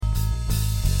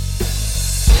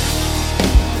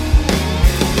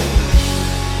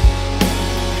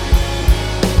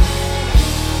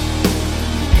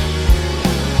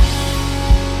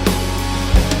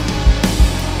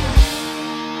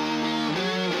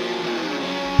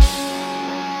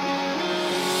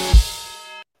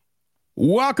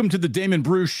Welcome to the Damon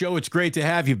Bruce Show. It's great to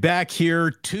have you back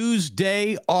here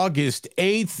Tuesday, August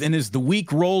 8th. And as the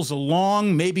week rolls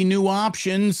along, maybe new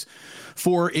options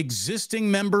for existing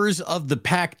members of the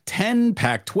Pac-10,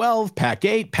 Pac-12,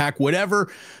 Pac-8, Pac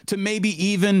whatever, to maybe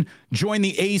even join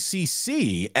the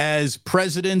ACC as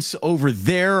presidents over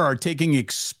there are taking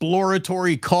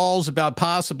exploratory calls about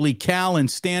possibly Cal and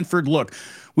Stanford. Look,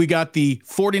 we got the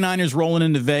 49ers rolling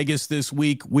into Vegas this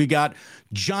week. We got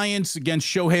Giants against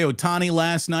Shohei Ohtani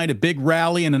last night, a big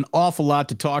rally and an awful lot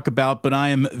to talk about. But I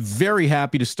am very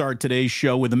happy to start today's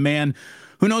show with a man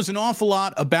who knows an awful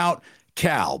lot about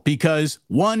Cal because,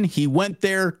 one, he went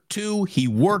there. Two, he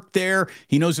worked there.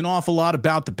 He knows an awful lot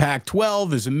about the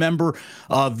Pac-12 as a member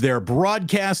of their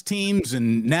broadcast teams.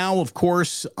 And now, of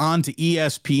course, on to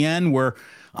ESPN, where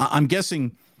I'm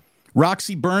guessing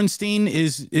Roxy Bernstein,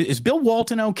 is Bill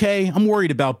Walton okay? I'm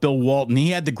worried about Bill Walton.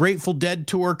 He had the Grateful Dead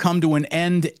tour come to an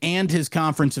end and his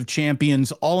Conference of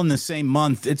Champions all in the same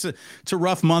month. It's a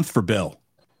rough month for Bill.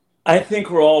 I think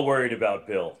we're all worried about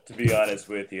Bill, to be honest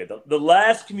with you. The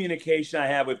last communication I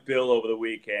had with Bill over the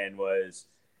weekend was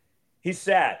he's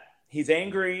sad. He's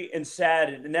angry and sad,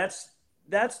 and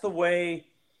that's the way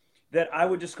that I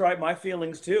would describe my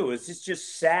feelings too. It's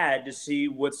just sad to see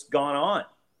what's gone on.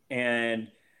 And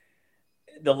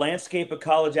the landscape of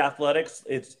college athletics,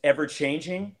 it's ever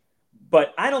changing,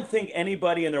 but I don't think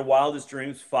anybody in their wildest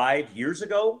dreams 5 years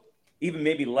ago, even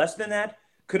maybe less than that,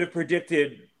 could have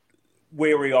predicted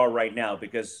where we are right now.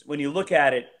 Because when you look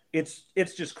at it, it's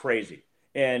just crazy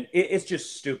and it's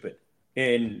just stupid.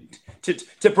 And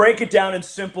to break it down in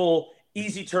simple,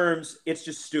 easy terms, it's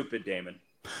just stupid, Damon.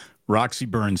 Roxy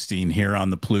Bernstein here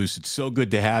on the Plus. It's so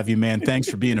good to have you, man. Thanks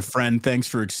for being a friend. Thanks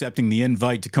for accepting the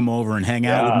invite to come over and hang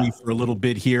out with me for a little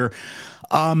bit here.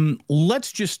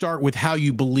 Let's just start with how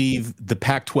you believe the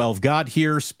Pac-12 got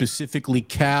here, specifically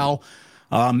Cal.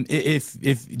 If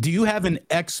do you have an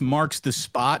X marks the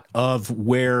spot of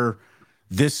where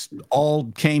this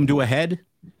all came to a head?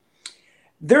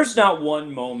 There's not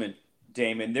one moment,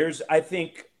 Damon. There's, I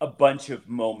think, a bunch of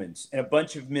moments and a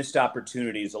bunch of missed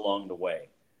opportunities along the way,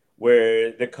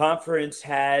 where the conference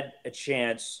had a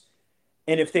chance,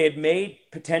 and if they had made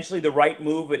potentially the right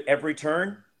move at every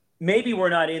turn, maybe we're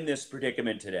not in this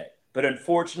predicament today. But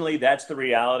unfortunately, that's the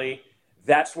reality.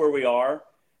 That's where we are.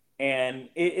 And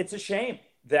it's a shame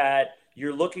that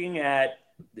you're looking at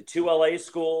the two LA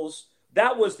schools.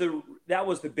 That was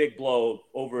the big blow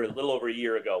over a little over a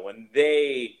year ago when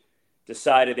they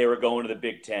decided they were going to the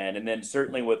Big Ten, and then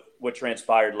certainly with what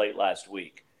transpired late last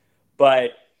week.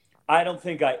 But I don't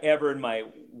think I ever in my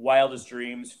wildest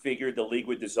dreams figured the league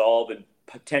would dissolve and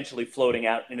potentially floating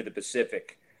out into the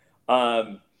Pacific.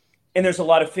 And there's a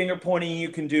lot of finger pointing you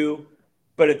can do.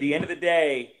 But at the end of the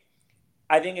day,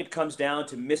 I think it comes down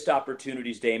to missed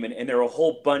opportunities, Damon. And there are a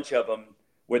whole bunch of them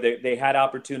where they had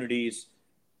opportunities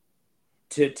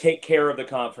to take care of the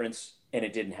conference, and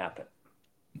it didn't happen.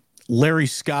 Larry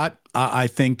Scott, I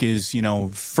think, is,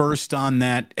 first on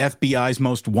that FBI's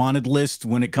most wanted list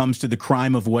when it comes to the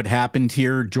crime of what happened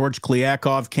here. George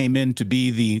Kliakov came in to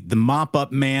be the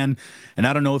mop-up man, and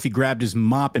I don't know if he grabbed his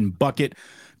mop and bucket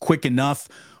quick enough.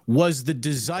 Was the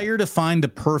desire to find the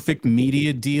perfect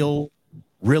media deal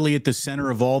really at the center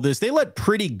of all this? They let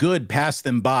Pretty Good pass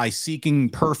them by, seeking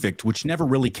perfect, which never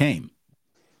really came.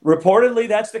 Reportedly,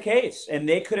 that's the case, and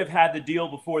they could have had the deal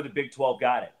before the Big 12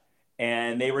 got it.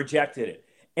 And they rejected it.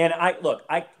 And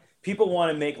people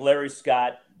want to make Larry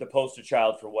Scott the poster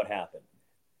child for what happened.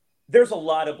 There's a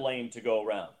lot of blame to go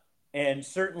around. And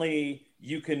certainly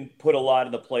you can put a lot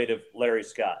on the plate of Larry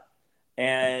Scott.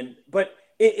 But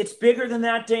it's bigger than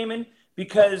that, Damon,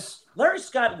 because Larry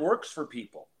Scott works for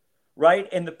people, right?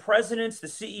 And the presidents, the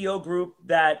CEO group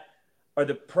that are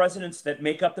the presidents that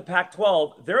make up the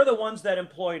Pac-12, they're the ones that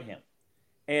employed him.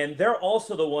 And they're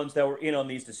also the ones that were in on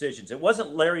these decisions. It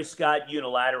wasn't Larry Scott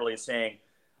unilaterally saying,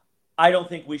 I don't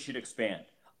think we should expand.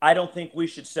 I don't think we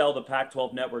should sell the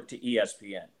Pac-12 network to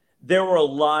ESPN. There were a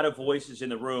lot of voices in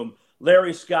the room.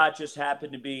 Larry Scott just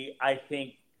happened to be, I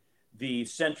think, the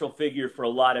central figure for a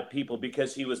lot of people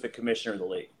because he was the commissioner of the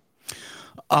league.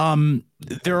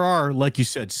 There are, like you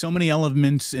said, so many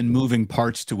elements and moving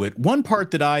parts to it. One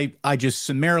part that I just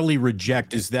summarily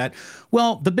reject is that,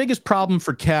 well, the biggest problem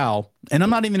for Cal, and I'm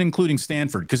not even including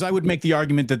Stanford, because I would make the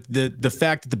argument that the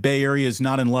fact that the Bay Area is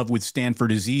not in love with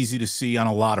Stanford is easy to see on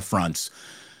a lot of fronts.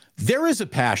 There is a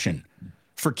passion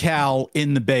for Cal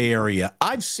in the Bay Area.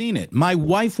 I've seen it. My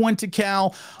wife went to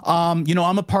Cal. I'm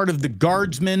a part of the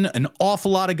Guardsmen. An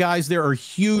awful lot of guys there are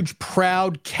huge,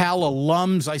 proud Cal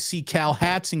alums. I see Cal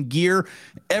hats and gear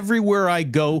everywhere I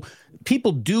go.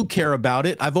 People do care about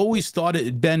it. I've always thought it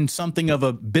had been something of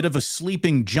a bit of a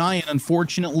sleeping giant.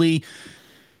 Unfortunately,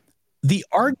 the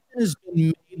argument has been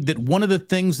made that one of the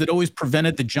things that always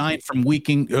prevented the Giant from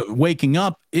waking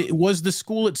up it was the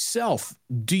school itself.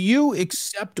 Do you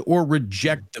accept or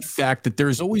reject the fact that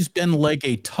there's always been like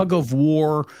a tug of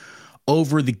war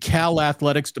over the Cal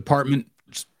Athletics Department,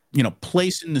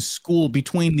 place in the school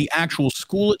between the actual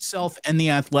school itself and the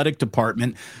athletic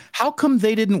department? How come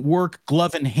they didn't work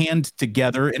glove in hand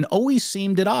together and always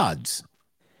seemed at odds?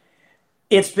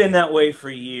 It's been that way for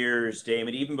years,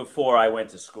 Damon, even before I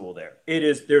went to school there.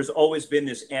 There's always been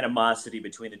this animosity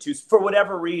between the two for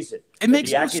whatever reason. It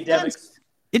makes no sense.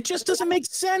 It just doesn't make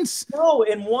sense. No,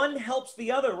 and one helps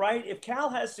the other, right? If Cal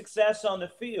has success on the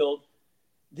field,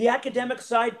 the academic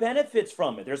side benefits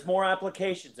from it. There's more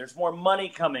applications. There's more money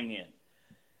coming in.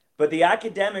 But the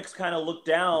academics kind of look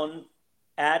down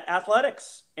at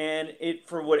athletics. And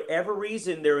for whatever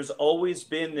reason, there has always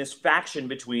been this faction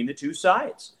between the two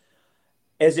sides.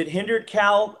 Has it hindered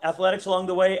Cal athletics along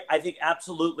the way? I think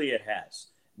absolutely it has.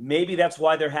 Maybe that's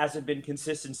why there hasn't been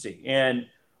consistency. And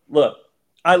look,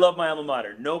 I love my alma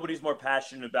mater. Nobody's more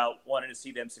passionate about wanting to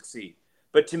see them succeed.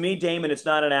 But to me, Damon, it's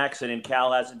not an accident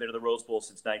Cal hasn't been to the Rose Bowl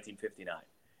since 1959.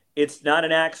 It's not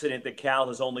an accident that Cal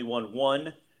has only won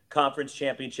one conference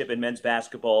championship in men's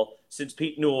basketball since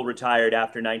Pete Newell retired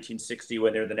after 1960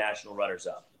 when they're the national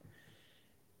runners-up.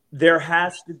 There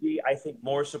has to be, I think,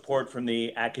 more support from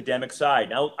the academic side.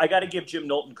 Now, I got to give Jim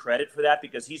Knowlton credit for that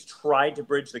because he's tried to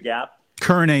bridge the gap.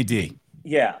 Current AD.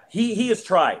 Yeah, he has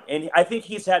tried. And I think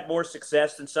he's had more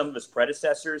success than some of his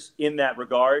predecessors in that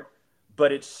regard.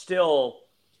 But it's still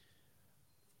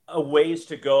a ways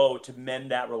to go to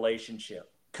mend that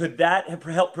relationship. Could that have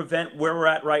helped prevent where we're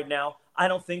at right now? I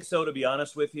don't think so, to be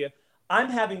honest with you. I'm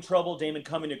having trouble, Damon,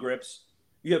 coming to grips.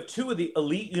 You have two of the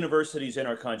elite universities in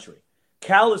our country.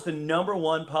 Cal is the number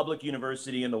one public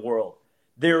university in the world.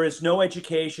 There is no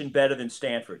education better than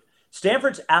Stanford.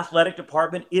 Stanford's athletic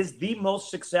department is the most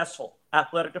successful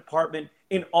athletic department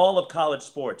in all of college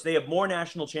sports. They have more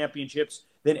national championships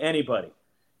than anybody.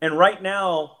 And right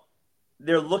now,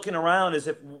 they're looking around as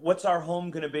if, what's our home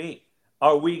going to be?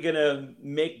 Are we going to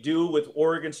make do with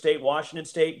Oregon State, Washington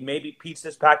State, maybe piece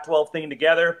this Pac-12 thing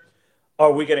together?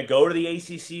 Are we going to go to the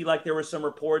ACC like there were some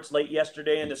reports late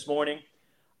yesterday and this morning?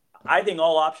 I think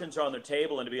all options are on the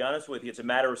table, and to be honest with you, it's a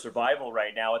matter of survival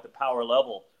right now at the power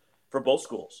level for both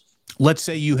schools. Let's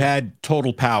say you had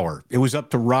total power. It was up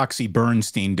to Roxy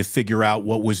Bernstein to figure out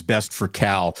what was best for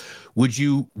Cal. Would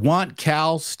you want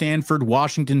Cal, Stanford,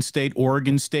 Washington State,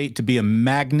 Oregon State to be a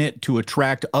magnet to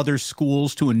attract other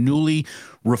schools to a newly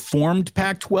reformed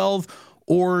Pac-12?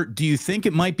 Or do you think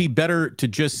it might be better to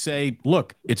just say,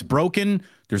 look, it's broken.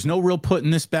 There's no real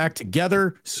putting this back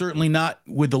together, certainly not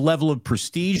with the level of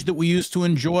prestige that we used to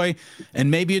enjoy. And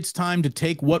maybe it's time to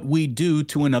take what we do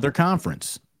to another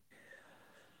conference.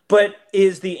 But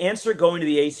is the answer going to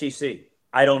the ACC?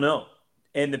 I don't know.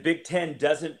 And the Big Ten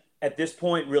doesn't, at this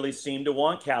point, really seem to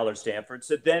want Cal or Stanford.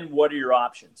 So then what are your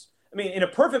options? I mean, in a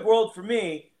perfect world for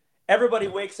me, everybody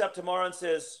wakes up tomorrow and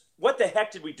says, what the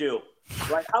heck did we do?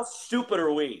 Right? How stupid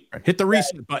are we? Hit the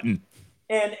reset button.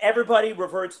 And everybody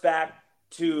reverts back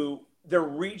to their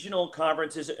regional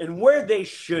conferences and where they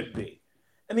should be.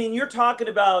 I mean, you're talking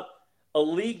about a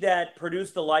league that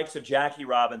produced the likes of Jackie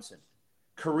Robinson,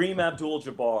 Kareem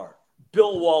Abdul-Jabbar,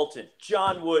 Bill Walton,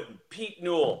 John Wooden, Pete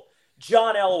Newell,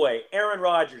 John Elway, Aaron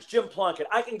Rodgers, Jim Plunkett.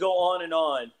 I can go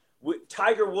on with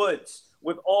Tiger Woods,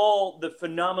 with all the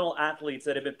phenomenal athletes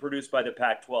that have been produced by the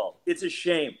Pac-12. It's a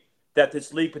shame that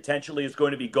this league potentially is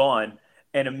going to be gone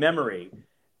and a memory.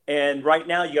 And right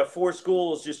now you have four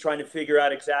schools just trying to figure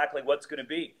out exactly what's going to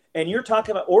be. And you're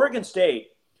talking about Oregon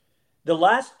State. The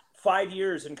last 5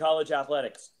 years in college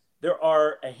athletics, there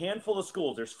are a handful of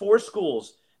schools. There's four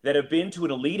schools that have been to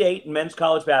an Elite Eight in men's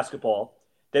college basketball,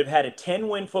 that have had a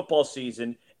 10-win football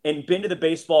season, and been to the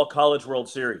Baseball College World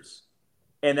Series.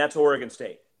 And that's Oregon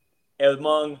State,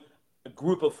 among a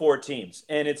group of four teams.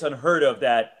 And it's unheard of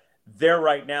that they're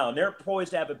right now. And they're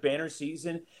poised to have a banner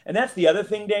season. And that's the other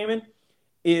thing, Damon,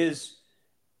 is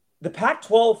the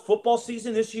Pac-12 football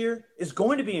season this year is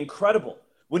going to be incredible.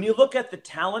 When you look at the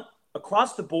talent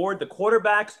across the board, the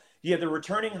quarterbacks, you have the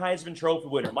returning Heisman Trophy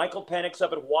winner. Michael Penix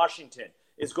up at Washington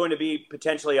is going to be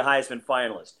potentially a Heisman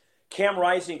finalist. Cam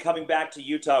Rising coming back to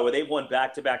Utah, where they've won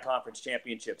back-to-back conference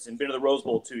championships and been to the Rose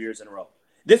Bowl 2 years in a row.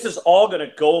 This is all going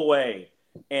to go away.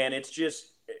 And it's just,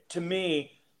 to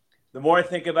me, The more I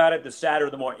think about it, the sadder,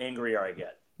 the more angrier I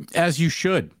get. As you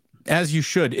should. As you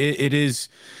should. It's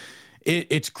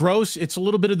gross. It's a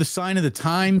little bit of the sign of the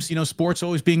times. You know, sports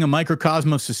always being a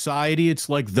microcosm of society. It's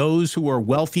like those who are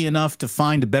wealthy enough to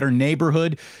find a better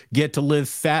neighborhood get to live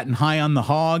fat and high on the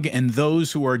hog, and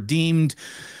those who are deemed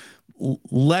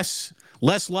less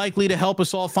likely to help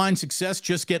us all find success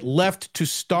just get left to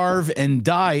starve and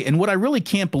die. And what I really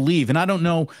can't believe, and I don't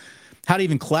know how to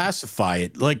even classify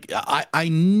it, like I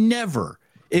never,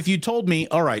 if you told me,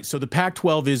 all right, so the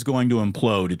Pac-12 is going to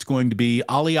implode, it's going to be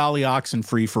ollie ollie oxen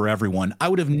free for everyone, I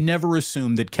would have never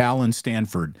assumed that Cal and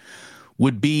Stanford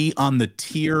would be on the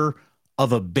tier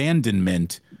of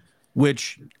abandonment,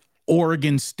 which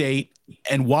Oregon State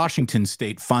and Washington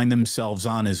State find themselves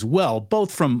on as well,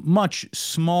 both from much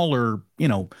smaller,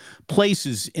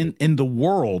 places in the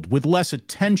world with less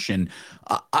attention.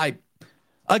 I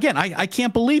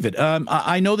can't believe it.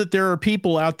 I know that there are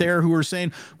people out there who are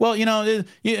saying, well,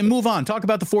 move on. Talk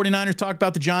about the 49ers, talk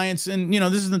about the Giants. And,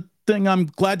 this is the thing. I'm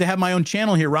glad to have my own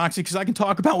channel here, Roxy, because I can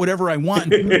talk about whatever I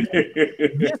want.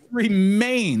 This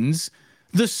remains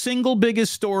the single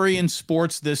biggest story in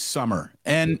sports this summer.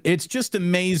 And it's just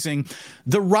amazing.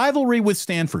 The rivalry with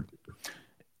Stanford,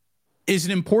 is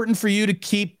it important for you to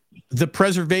keep the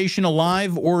preservation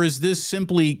alive, or is this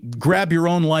simply grab your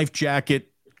own life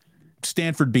jacket,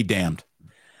 Stanford be damned?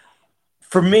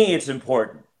 For me, it's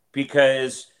important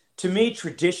because to me,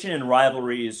 tradition and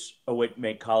rivalries are what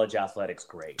make college athletics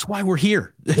great. That's why we're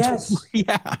here. Yes.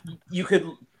 Yeah. You could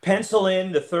pencil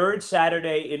in the third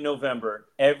Saturday in November.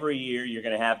 Every year, you're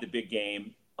going to have the big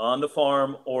game on the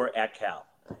farm or at Cal.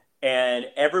 And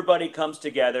everybody comes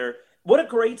together. What a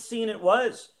great scene it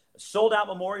was. Sold out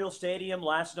Memorial Stadium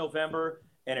last November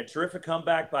and a terrific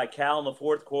comeback by Cal in the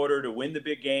fourth quarter to win the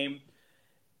big game.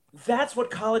 That's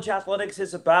what college athletics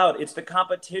is about. It's the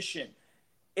competition.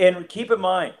 And keep in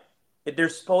mind, they're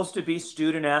supposed to be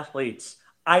student athletes.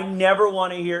 I never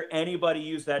want to hear anybody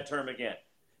use that term again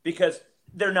because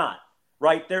they're not,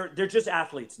 right? They're just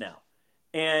athletes now.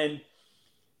 And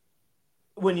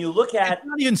when you look at... It's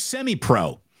not even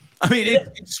semi-pro. I mean,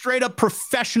 it's straight up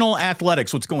professional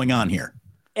athletics, what's going on here.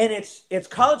 And it's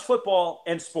college football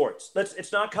and sports.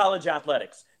 It's not college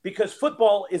athletics because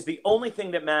football is the only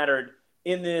thing that mattered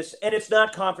in this. And it's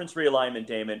not conference realignment,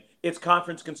 Damon. It's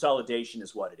conference consolidation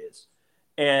is what it is.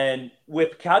 And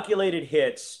with calculated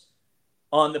hits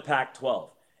on the Pac-12.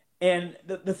 And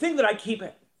the thing that I keep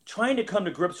trying to come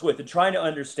to grips with and trying to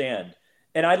understand,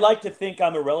 and I'd like to think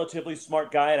I'm a relatively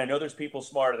smart guy, and I know there's people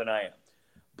smarter than I am.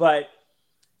 But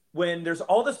when there's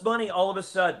all this money all of a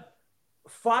sudden,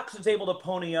 Fox is able to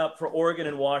pony up for Oregon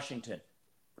and Washington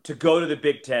to go to the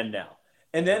Big Ten now.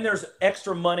 And then there's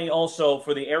extra money also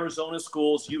for the Arizona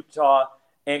schools, Utah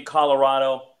and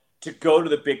Colorado to go to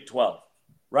the Big 12,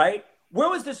 right? Where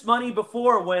was this money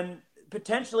before when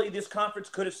potentially this conference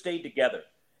could have stayed together?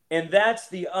 And that's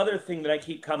the other thing that I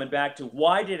keep coming back to.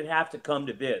 Why did it have to come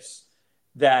to this?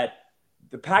 That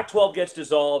the Pac-12 gets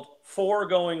dissolved, 4 are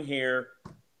going here,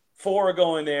 4 are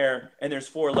going there, and there's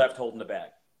 4 left holding the bag.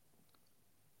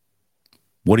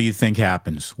 What do you think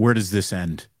happens? Where does this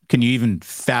end? Can you even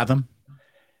fathom?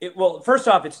 Well, first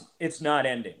off, it's not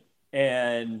ending.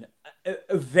 And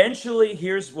eventually,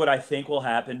 here's what I think will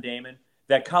happen, Damon,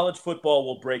 that college football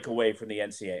will break away from the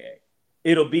NCAA.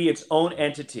 It'll be its own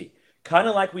entity, kind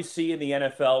of like we see in the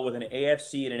NFL with an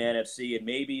AFC and an NFC, and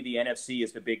maybe the NFC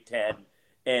is the Big Ten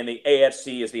and the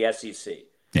AFC is the SEC.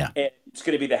 Yeah. And it's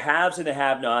going to be the haves and the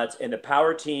have-nots, and the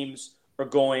power teams are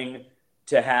going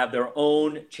to have their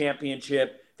own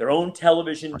championship, their own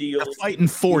television deals. A fighting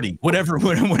 40, whatever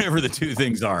the two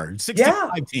things are.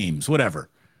 65 teams, whatever.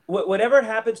 Whatever it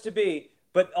happens to be.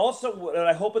 But also what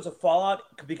I hope is a fallout,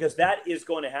 because that is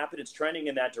going to happen. It's trending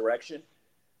in that direction,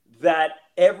 that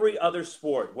every other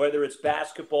sport, whether it's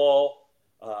basketball,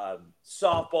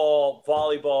 softball,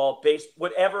 volleyball,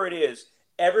 whatever it is,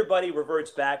 everybody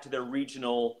reverts back to their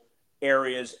regional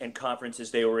areas and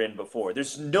conferences they were in before.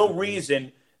 There's no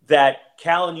reason that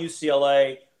Cal and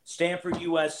UCLA, Stanford,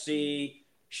 USC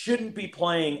shouldn't be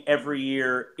playing every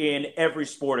year in every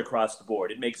sport across the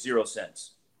board. It makes zero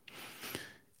sense.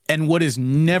 And what is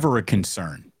never a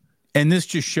concern, and this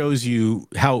just shows you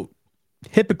how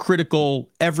hypocritical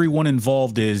everyone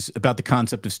involved is about the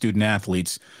concept of student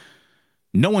athletes.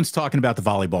 No one's talking about the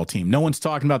volleyball team. No one's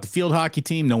talking about the field hockey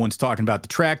team. No one's talking about the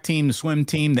track team, the swim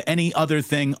team, any other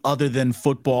thing other than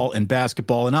football and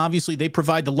basketball. And obviously they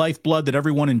provide the lifeblood that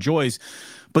everyone enjoys.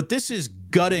 But this is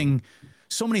gutting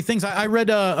so many things. I read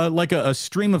a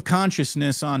stream of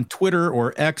consciousness on Twitter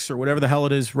or X or whatever the hell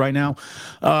it is right now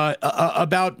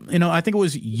about, I think it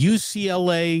was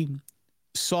UCLA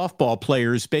softball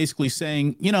players basically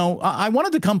saying, I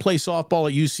wanted to come play softball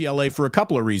at UCLA for a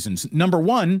couple of reasons. Number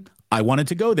one, I wanted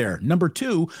to go there. Number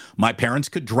two, my parents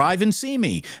could drive and see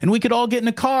me, and we could all get in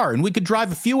a car, and we could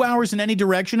drive a few hours in any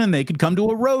direction, and they could come to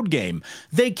a road game.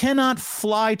 They cannot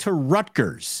fly to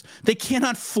Rutgers. They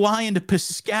cannot fly into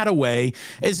Piscataway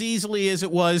as easily as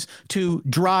it was to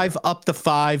drive up the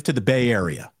 5 to the Bay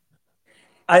Area.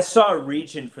 I saw a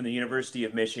regent from the University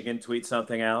of Michigan tweet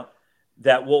something out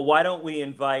that, well, why don't we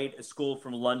invite a school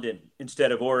from London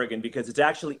instead of Oregon? Because it's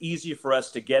actually easier for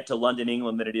us to get to London,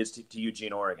 England than it is to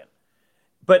Eugene, Oregon.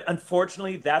 But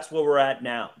unfortunately, that's where we're at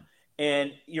now.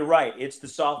 And you're right. It's the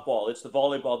softball. It's the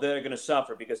volleyball. They're going to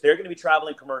suffer because they're going to be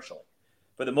traveling commercially.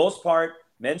 For the most part,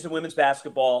 men's and women's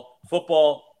basketball,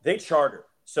 football, they charter.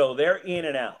 So they're in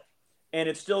and out. And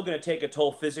it's still going to take a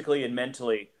toll physically and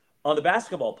mentally on the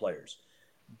basketball players.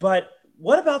 But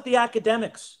what about the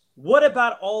academics? What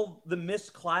about all the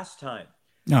missed class time?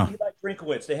 No. Eli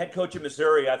Drinkowitz, the head coach of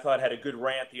Missouri, I thought had a good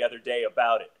rant the other day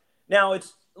about it. Now,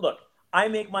 look, I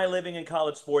make my living in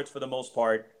college sports for the most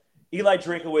part. Eli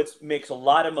Drinkowitz makes a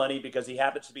lot of money because he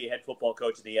happens to be a head football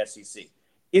coach in the SEC.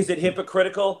 Is it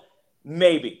hypocritical?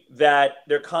 Maybe that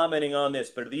they're commenting on this.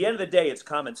 But at the end of the day, it's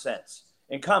common sense.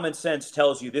 And common sense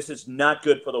tells you this is not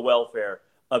good for the welfare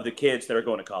of the kids that are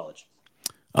going to college.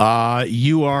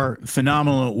 You are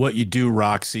phenomenal at what you do,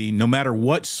 Roxy, no matter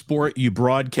what sport you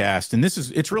broadcast. And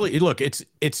it's really, look, it's,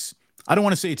 I don't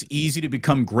want to say it's easy to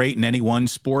become great in any one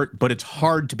sport, but it's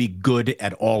hard to be good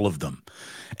at all of them.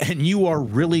 And you are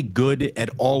really good at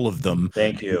all of them.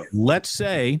 Thank you. Let's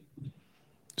say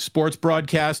sports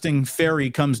broadcasting fairy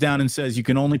comes down and says, you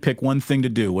can only pick one thing to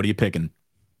do. What are you picking?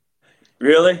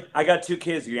 Really? I got 2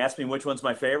 kids. You ask me which one's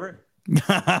my favorite? The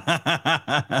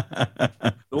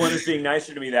one that's being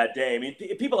nicer to me that day. I mean,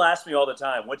 people ask me all the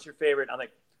time, what's your favorite? I'm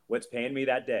like, what's paying me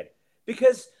that day?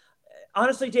 Because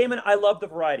honestly, Damon, I love the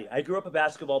variety. I grew up a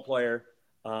basketball player,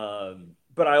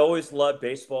 but I always loved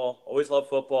baseball, always loved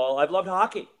football. I've loved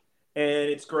hockey. And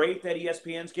it's great that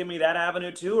ESPN's given me that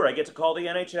avenue too, or I get to call the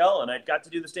NHL, and I got to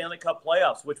do the Stanley Cup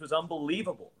playoffs, which was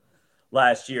unbelievable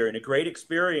last year and a great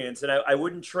experience. And I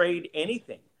wouldn't trade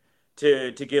anything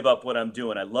to give up what I'm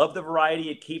doing. I love the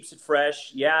variety. It keeps it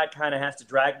fresh. Yeah, it kind of has to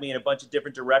drag me in a bunch of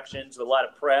different directions with a lot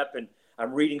of prep, and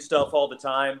I'm reading stuff all the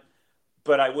time,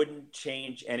 but I wouldn't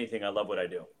change anything. I love what I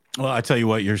do. Well, I tell you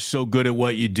what, you're so good at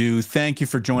what you do. Thank you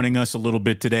for joining us a little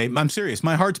bit today. I'm serious.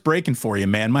 My heart's breaking for you,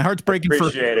 man. My heart's breaking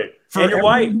Appreciate it. For and your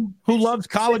wife who loves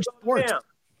college sports. Yeah.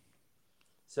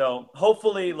 So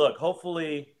hopefully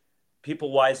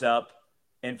people wise up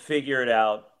and figure it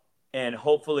out. And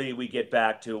hopefully we get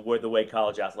back to the way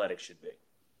college athletics should be.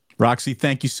 Roxy,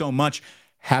 thank you so much.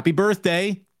 Happy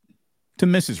birthday to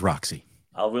Mrs. Roxy.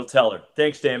 I will tell her.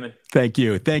 Thanks, Damon. Thank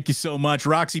you. Thank you so much.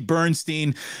 Roxy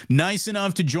Bernstein, nice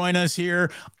enough to join us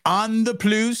here on the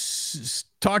Plus,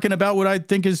 talking about what I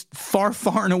think is far,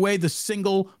 far and away the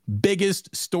single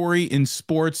biggest story in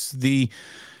sports, the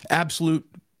absolute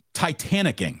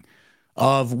titanicking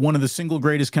of one of the single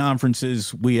greatest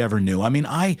conferences we ever knew. I mean,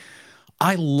 I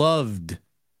loved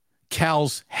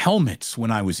Cal's helmets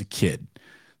when I was a kid.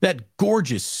 That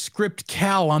gorgeous script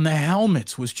Cal on the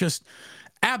helmets was just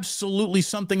absolutely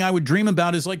something I would dream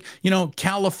about, is like,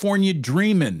 California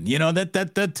dreaming.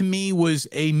 That to me was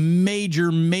a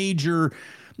major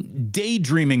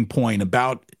daydreaming point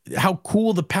about how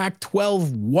cool the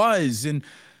Pac-12 was. And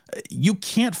you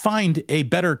can't find a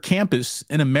better campus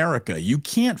in America. You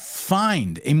can't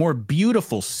find a more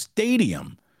beautiful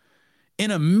stadium in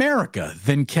America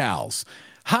than Cal's.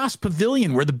 Haas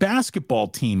Pavilion, where the basketball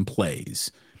team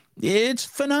plays. It's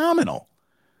phenomenal.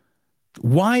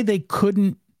 Why they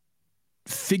couldn't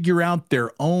figure out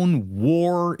their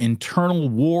own internal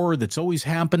war that's always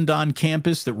happened on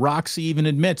campus, that Roxy even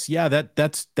admits, yeah,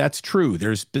 that's true.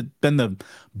 There's been the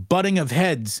butting of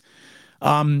heads.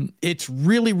 It's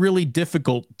really, really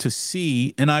difficult to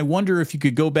see. And I wonder if you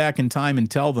could go back in time and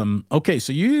tell them, okay,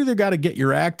 so you either got to get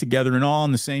your act together and all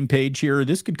on the same page here, or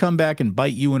this could come back and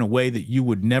bite you in a way that you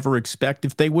would never expect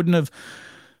if they wouldn't have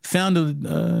found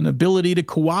an ability to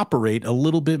cooperate a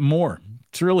little bit more.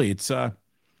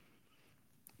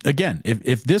 Again,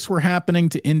 if this were happening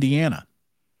to Indiana,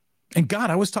 and God,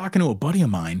 I was talking to a buddy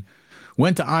of mine,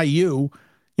 went to IU,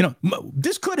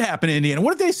 this could happen in Indiana.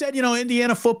 What if they said,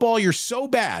 Indiana football, you're so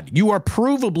bad, you are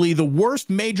provably the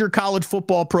worst major college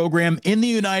football program in the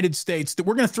United States, that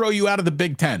we're going to throw you out of the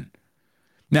Big Ten.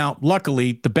 Now,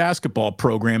 luckily, the basketball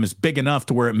program is big enough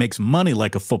to where it makes money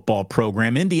like a football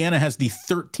program. Indiana has the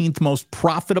 13th most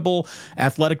profitable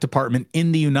athletic department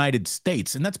in the United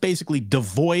States, and that's basically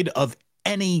devoid of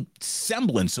any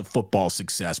semblance of football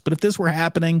success. But if this were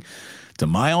happening to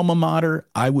my alma mater,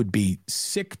 I would be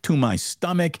sick to my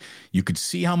stomach. You could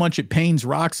see how much it pains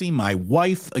Roxy. My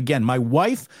wife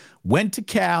went to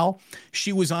Cal.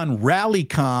 She was on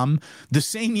Rallycom the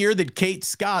same year that Kate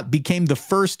Scott became the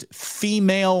first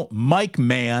female mic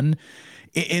man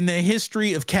in the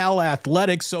history of Cal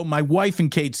athletics. So my wife and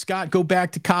Kate Scott go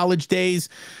back to college days.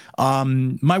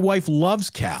 My wife loves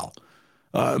Cal.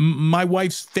 My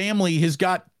wife's family has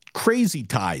got crazy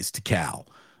ties to Cal,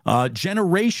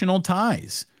 generational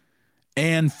ties.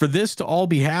 And for this to all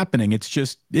be happening,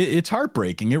 it's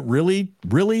heartbreaking. It really,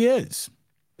 really is.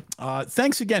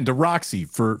 Thanks again to Roxy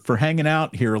for hanging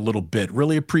out here a little bit.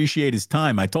 Really appreciate his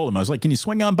time. I told him, I was like, can you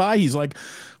swing on by? He's like,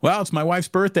 well, it's my wife's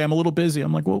birthday. I'm a little busy.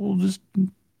 I'm like, well, we'll just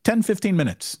 10, 15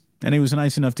 minutes. And he was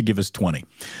nice enough to give us 20.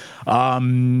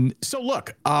 So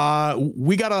look,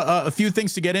 we got a few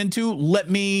things to get into. Let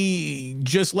me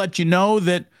just let you know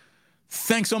that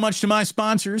thanks so much to my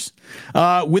sponsors.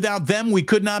 Without them, we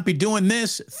could not be doing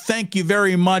this. Thank you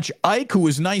very much, Ike, who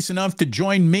was nice enough to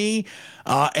join me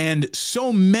and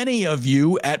so many of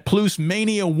you at Plus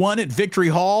Mania 1 at Victory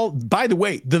Hall. By the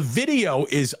way, the video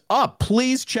is up.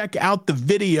 Please check out the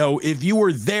video. If you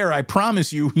were there, I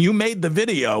promise you, you made the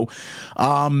video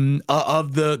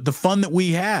of the fun that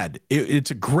we had.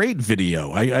 It's a great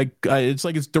video. It's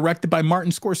like it's directed by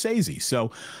Martin Scorsese.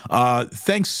 So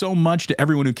thanks so much to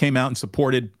everyone who came out and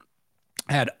supported.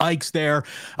 Had Ike's there,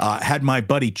 had my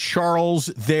buddy Charles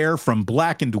there from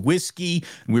Blackened Whiskey.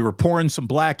 We were pouring some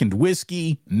Blackened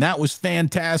Whiskey, and that was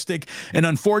fantastic. And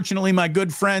unfortunately, my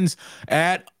good friends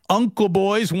at Uncle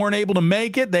Boys weren't able to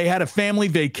make it. They had a family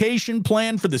vacation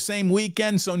planned for the same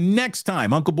weekend. So next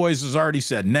time, Uncle Boys has already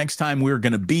said, next time we're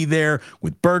going to be there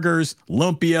with burgers,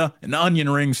 lumpia, and onion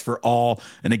rings for all.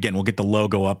 And again, we'll get the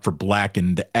logo up for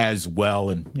Blackened as well.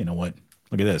 And you know what?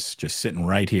 Look at this, just sitting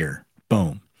right here.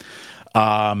 Boom.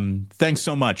 Thanks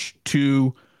so much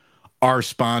to our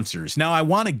sponsors. Now, I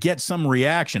want to get some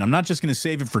reaction. I'm not just going to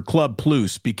save it for Club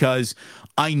Plus because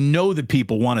I know that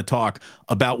people want to talk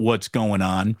about what's going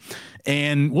on.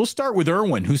 And we'll start with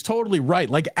Erwin, who's totally right.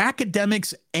 Like,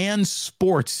 academics and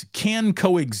sports can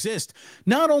coexist.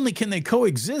 Not only can they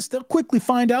coexist, they'll quickly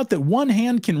find out that one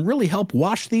hand can really help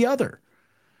wash the other.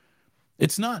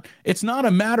 It's not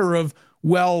a matter of,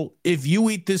 well, if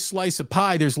you eat this slice of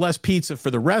pie, there's less pizza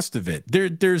for the rest of it.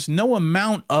 There's no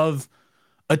amount of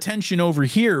attention over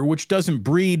here which doesn't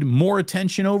breed more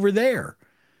attention over there.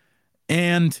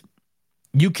 And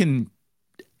you can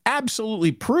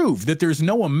absolutely prove that there's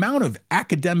no amount of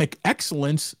academic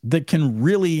excellence that can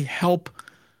really help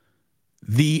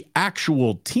the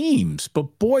actual teams.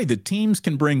 But boy, the teams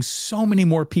can bring so many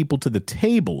more people to the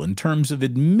table in terms of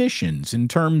admissions, in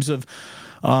terms of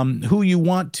who you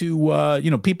want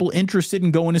to, people interested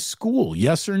in going to school.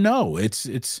 Yes or no?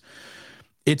 It's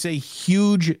a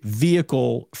huge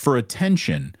vehicle for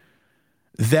attention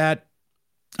that,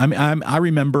 I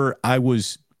remember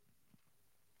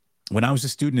when I was a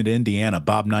student at Indiana,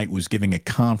 Bob Knight was giving a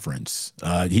conference.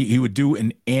 He would do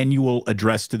an annual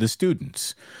address to the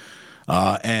students,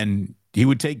 and he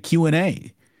would take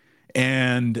Q&A.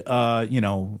 And,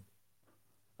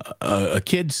 a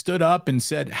kid stood up and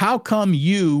said, how come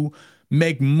you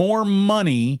make more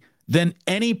money than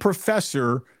any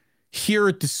professor here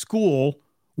at the school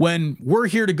when we're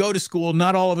here to go to school?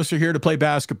 Not all of us are here to play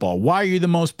basketball. Why are you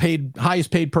the highest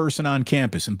paid person on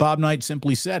campus? And Bob Knight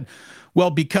simply said,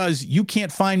 well, because you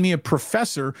can't find me a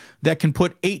professor that can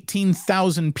put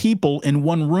 18,000 people in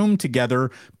one room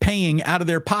together paying out of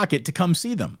their pocket to come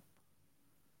see them.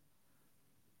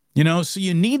 So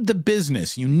you need the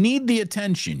business, you need the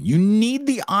attention, you need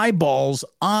the eyeballs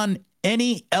on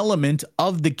any element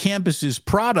of the campus's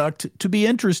product to be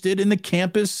interested in the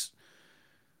campus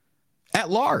at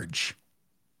large.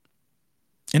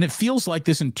 And it feels like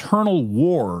this internal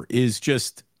war is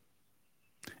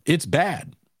it's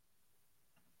bad.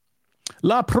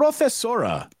 La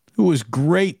Profesora, who was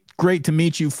great to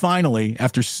meet you finally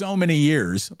after so many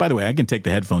years. By the way, I can take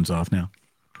the headphones off now.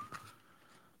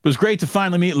 It was great to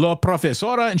finally meet La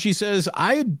Profesora, and she says,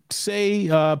 I'd say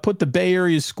put the Bay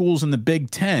Area schools in the Big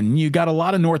Ten. You got a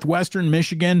lot of Northwestern,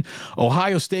 Michigan,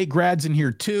 Ohio State grads in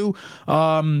here too.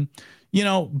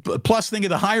 Plus think of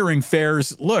the hiring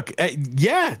fairs. Look,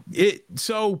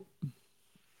 so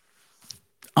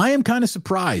I am kind of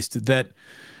surprised that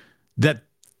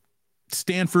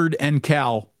Stanford and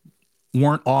Cal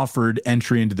weren't offered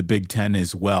entry into the Big Ten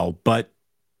as well, but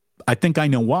I think I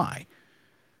know why.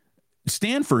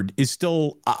 Stanford is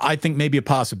still, I think, maybe a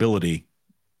possibility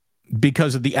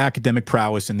because of the academic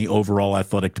prowess and the overall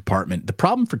athletic department. The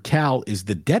problem for Cal is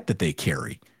the debt that they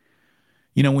carry.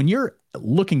 When you're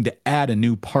looking to add a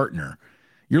new partner,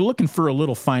 you're looking for a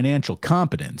little financial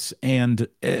competence. And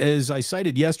as I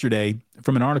cited yesterday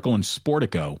from an article in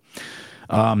Sportico,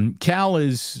 Cal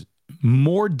is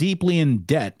more deeply in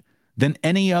debt than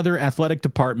any other athletic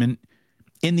department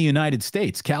in the United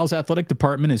States. Cal's athletic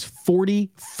department is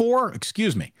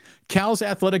Cal's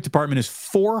athletic department is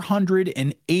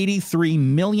 $483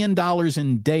 million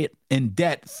in debt,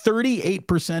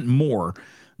 38% more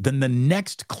than the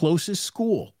next closest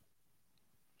school.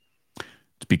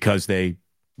 It's because they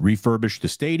refurbished the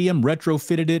stadium,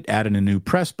 retrofitted it, added a new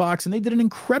press box, and they did an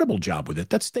incredible job with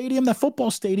it. That football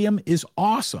stadium is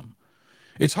awesome.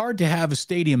 It's hard to have a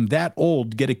stadium that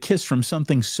old get a kiss from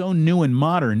something so new and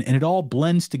modern, and it all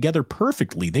blends together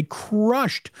perfectly. They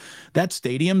crushed that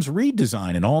stadium's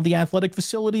redesign and all the athletic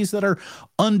facilities that are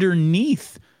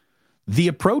underneath the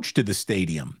approach to the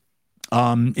stadium.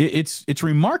 It's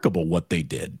remarkable what they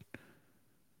did.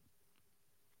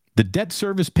 The debt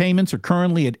service payments are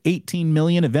currently at $18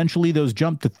 million. Eventually, those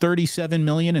jump to $37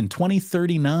 million in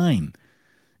 2039.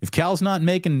 If Cal's not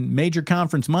making major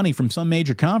conference money from some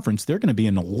major conference, they're going to be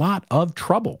in a lot of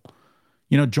trouble.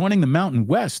 Joining the Mountain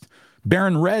West,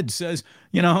 Baron Red says,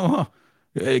 Cal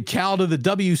to the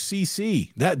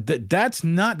WCC. That's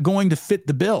not going to fit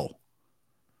the bill.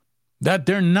 That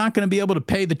they're not going to be able to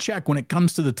pay the check when it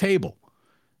comes to the table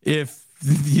if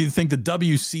you think the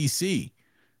WCC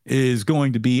is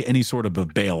going to be any sort of a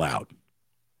bailout.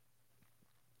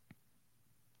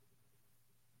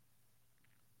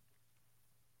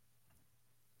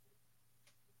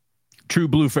 True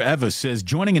Blue Forever says,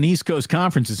 joining an East Coast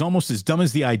conference is almost as dumb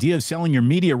as the idea of selling your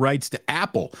media rights to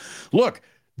Apple. Look,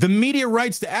 the media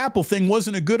rights to Apple thing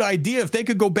wasn't a good idea. If they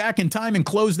could go back in time and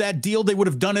close that deal, they would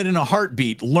have done it in a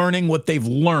heartbeat, learning what they've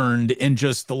learned in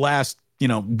just the last,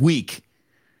 week.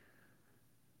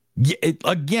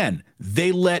 Again,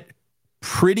 they let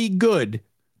pretty good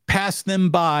pass them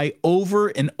by over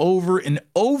and over and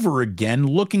over again,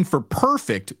 looking for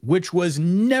perfect, which was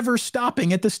never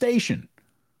stopping at the station.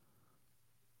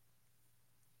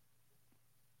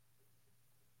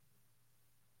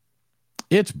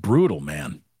 It's brutal,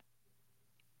 man.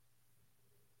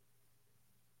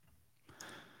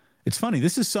 It's funny.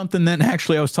 This is something that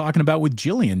actually I was talking about with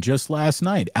Jillian just last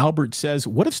night. Albert says,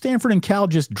 what if Stanford and Cal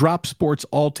just dropped sports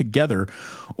altogether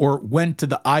or went to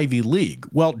the Ivy League?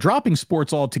 Well, dropping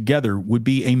sports altogether would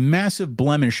be a massive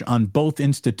blemish on both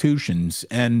institutions,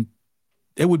 and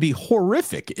it would be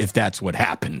horrific if that's what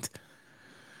happened.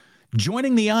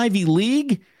 Joining the Ivy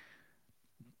League?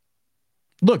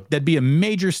 Look, that'd be a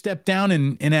major step down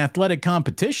in athletic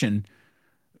competition,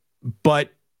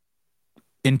 but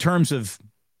in terms of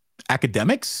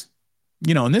academics,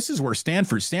 and this is where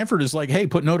Stanford is like, hey,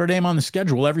 put Notre Dame on the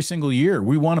schedule every single year.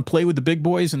 We want to play with the big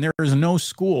boys, and there is no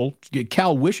school.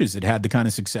 Cal wishes it had the kind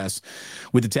of success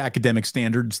with its academic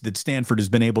standards that Stanford has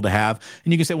been able to have.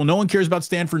 And you can say, well, no one cares about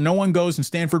Stanford. No one goes, and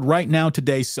Stanford right now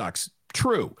today sucks.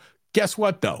 True. Guess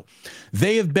what, though?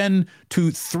 They have been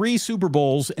to 3 Super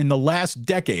Bowls in the last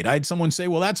decade. I had someone say,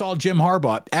 well, that's all Jim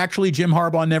Harbaugh. Actually, Jim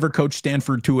Harbaugh never coached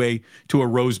Stanford to a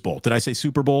Rose Bowl. Did I say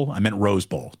Super Bowl? I meant Rose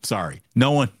Bowl. Sorry.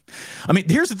 No one. I mean,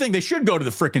 here's the thing. They should go to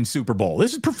the frickin' Super Bowl.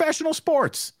 This is professional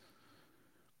sports.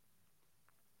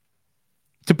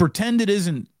 To pretend it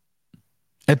isn't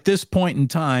at this point in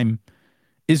time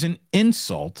is an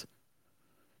insult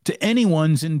to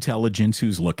anyone's intelligence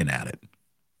who's looking at it.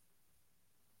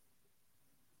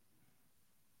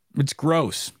 It's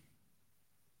gross.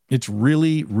 It's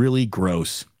really, really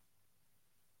gross.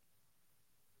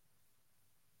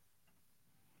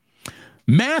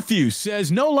 Matthew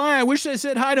says, no lie, I wish I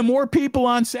said hi to more people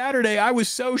on Saturday. I was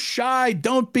so shy.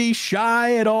 Don't be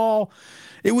shy at all.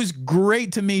 It was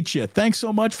great to meet you. Thanks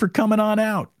so much for coming on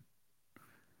out.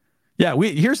 Yeah,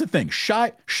 here's the thing.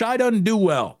 Shy doesn't do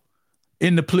well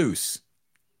in the plus.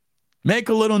 Make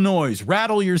a little noise.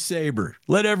 Rattle your saber.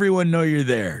 Let everyone know you're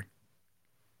there.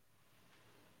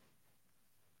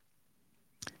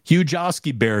 Hugh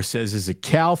Josky Bear says, as a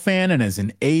Cal fan and as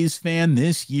an A's fan,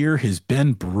 this year has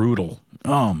been brutal.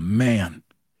 Oh, man.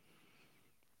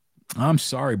 I'm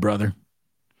sorry, brother.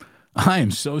 I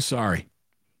am so sorry.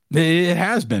 It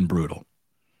has been brutal.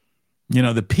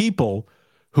 The people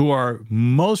who are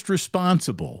most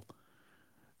responsible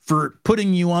for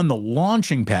putting you on the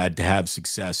launching pad to have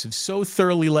success have so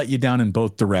thoroughly let you down in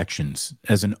both directions.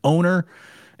 As an owner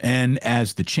and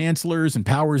as the chancellors and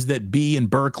powers that be in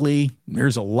Berkeley,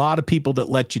 there's a lot of people that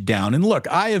let you down. And look,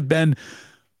 I have been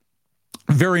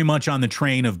very much on the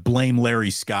train of blame Larry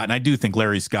Scott, and I do think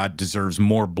Larry Scott deserves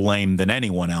more blame than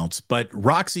anyone else. But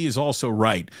Roxy is also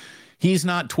right. He's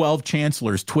not 12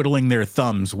 chancellors twiddling their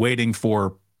thumbs waiting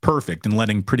for perfect and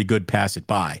letting pretty good pass it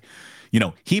by.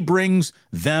 He brings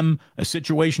them a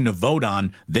situation to vote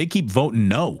on. They keep voting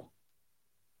no.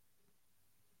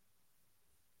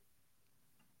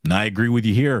 And I agree with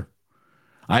you here.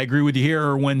 I agree with you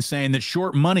here when saying that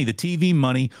short money, the TV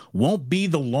money, won't be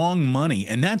the long money.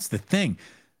 And that's the thing.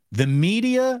 The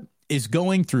media is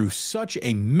going through such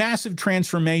a massive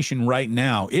transformation right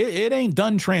now. It ain't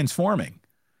done transforming.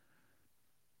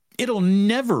 It'll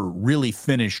never really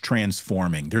finish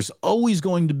transforming. There's always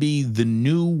going to be the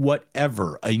new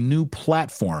whatever, a new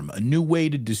platform, a new way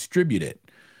to distribute it.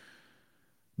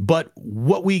 But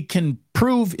what we can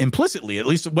prove implicitly, at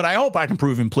least what I hope I can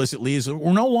prove implicitly, is that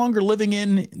we're no longer living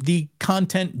in the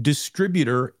content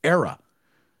distributor era.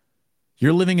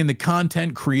 You're living in the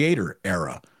content creator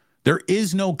era. There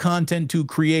is no content to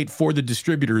create for the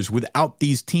distributors without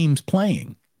these teams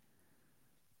playing.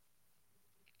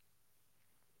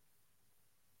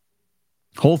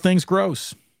 Whole thing's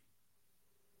gross.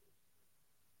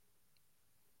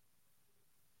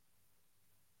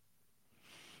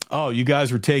 Oh, you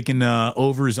guys were taking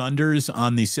overs, unders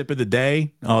on the sip of the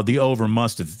day? Oh, the over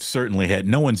must have certainly hit.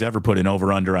 No one's ever put an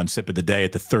over, under on sip of the day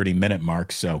at the 30-minute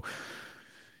mark. So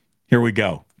here we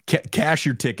go. Cash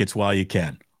your tickets while you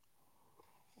can.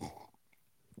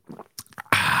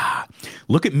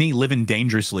 Look at me living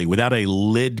dangerously without a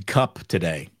lid cup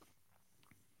today.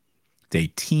 It's a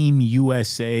Team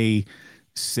USA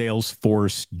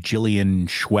Salesforce Jillian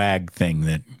Schwag thing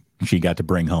that she got to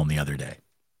bring home the other day.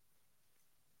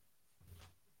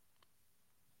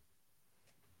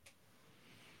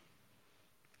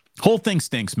 Whole thing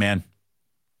stinks, man.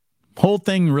 Whole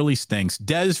thing really stinks.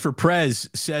 Des for Prez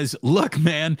says, look,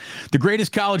 man, the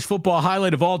greatest college football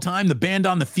highlight of all time, the band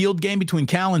on the field game between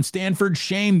Cal and Stanford.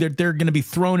 Shame that they're going to be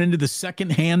thrown into the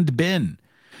secondhand bin.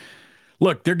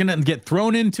 Look, they're going to get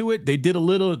thrown into it. They did a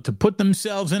little to put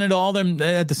themselves in it all them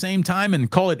at the same time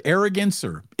and call it arrogance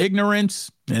or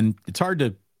ignorance. And it's hard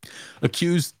to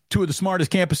accuse two of the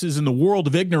smartest campuses in the world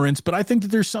of ignorance, but I think that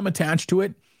there's some attached to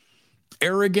it.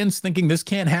 Arrogance, thinking this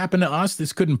can't happen to us.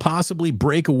 This couldn't possibly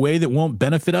break a way that won't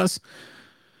benefit us.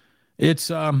 It's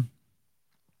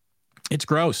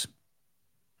gross.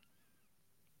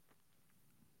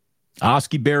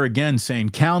 Oski Bear again saying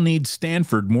Cal needs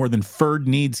Stanford more than Ferd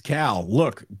needs Cal.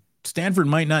 Look, Stanford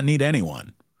might not need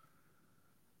anyone.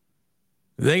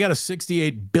 They got a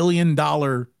 $68 billion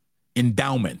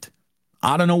endowment.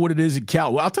 I don't know what it is at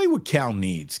Cal. Well, I'll tell you what Cal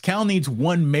needs. Cal needs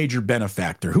one major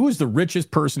benefactor. Who is the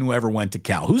richest person who ever went to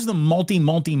Cal? Who's the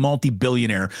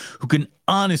multi-billionaire who can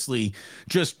honestly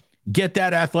just get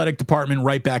that athletic department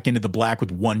right back into the black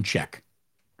with one check?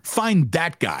 Find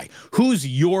that guy. Who's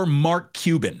your Mark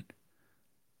Cuban?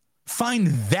 Find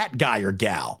that guy or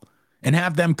gal and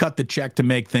have them cut the check to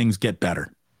make things get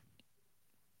better.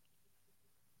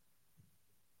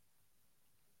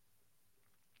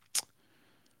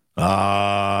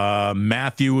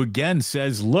 Matthew again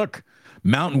says, look,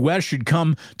 Mountain West should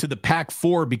come to the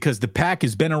Pac-4 because the Pac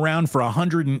has been around for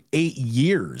 108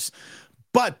 years.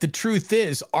 But the truth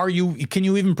is, can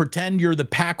you even pretend you're the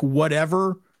Pac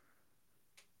whatever,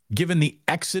 given the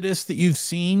exodus that you've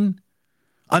seen?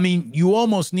 I mean, you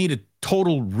almost need a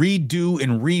total redo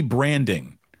and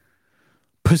rebranding.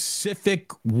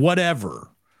 Pacific whatever.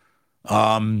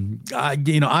 I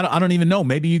don't even know.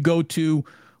 Maybe you go to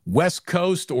West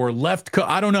Coast or left coast.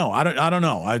 I don't know. I don't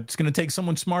know. It's going to take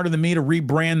someone smarter than me to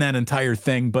rebrand that entire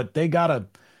thing, but I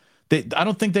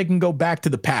don't think they can go back to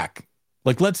the Pac.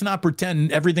 Like, let's not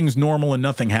pretend everything's normal and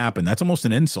nothing happened. That's almost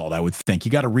an insult, I would think.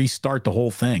 You got to restart the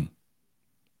whole thing.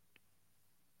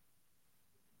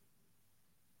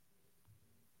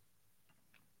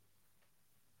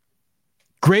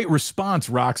 Great response,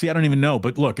 Roxy. I don't even know,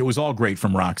 but look, it was all great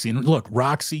from Roxy. And look,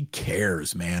 Roxy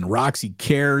cares, man. Roxy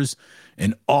cares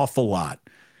an awful lot.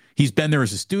 He's been there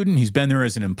as a student. He's been there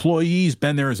as an employee. He's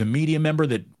been there as a media member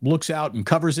that looks out and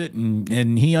covers it,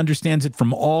 and he understands it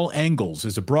from all angles,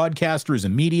 as a broadcaster, as a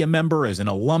media member, as an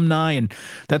alumni, and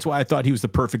that's why I thought he was the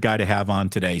perfect guy to have on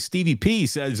today. Stevie P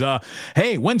says,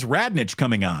 hey, when's Radnich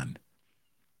coming on?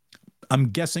 I'm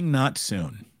guessing not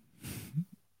soon.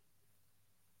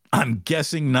 I'm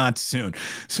guessing not soon.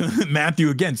 So Matthew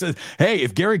again says, hey,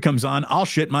 if Gary comes on, I'll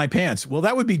shit my pants. Well,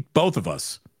 that would be both of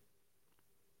us.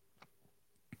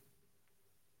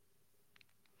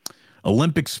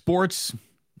 Olympic sports,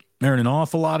 they're in an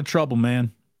awful lot of trouble,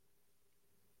 man.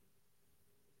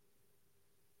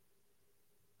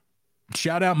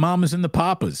 Shout out mamas and the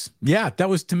papas. Yeah, that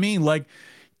was to me like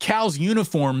Cal's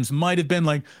uniforms might have been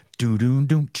like,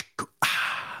 doo-doo-doo,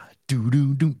 ah,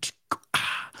 doo-doo-doo,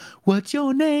 ah. What's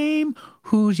your name?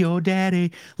 Who's your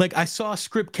daddy? Like, I saw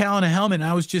Script Cal in a helmet, and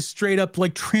I was just straight up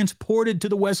like transported to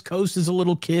the West Coast as a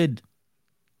little kid.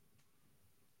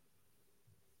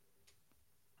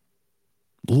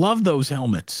 Love those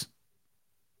helmets.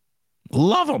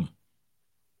 Love them.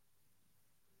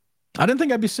 I didn't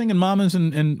think I'd be singing mamas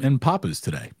and papas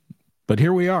today, but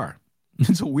here we are.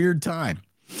 It's a weird time.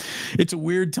 It's a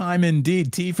weird time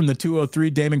indeed. T from the 203,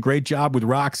 Damon, great job with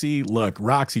Roxy. Look,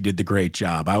 Roxy did the great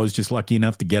job. I was just lucky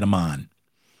enough to get him on.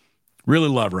 Really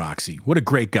love Roxy. What a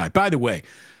great guy. By the way,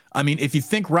 I mean, if you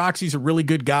think Roxy's a really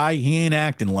good guy, he ain't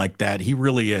acting like that. He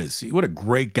really is. What a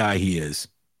great guy he is.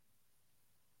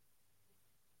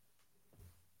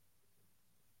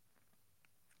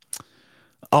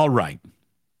 All right.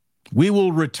 We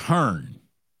will return.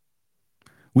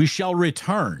 We shall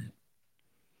return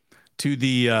to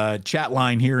the chat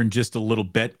line here in just a little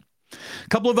bit. A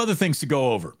couple of other things to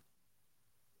go over.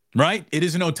 Right? It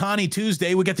is an Ohtani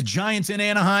Tuesday. We got the Giants in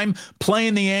Anaheim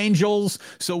playing the Angels.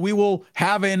 So we will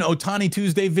have an Ohtani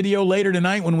Tuesday video later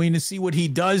tonight when we see what he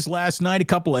does last night. A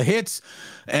couple of hits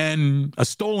and a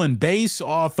stolen base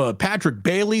off Patrick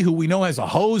Bailey, who we know has a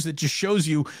hose that just shows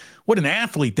you what an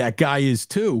athlete that guy is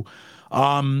too.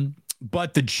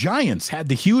 But the Giants had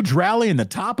the huge rally in the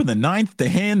top of the ninth to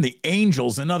hand the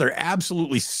Angels another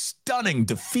absolutely stunning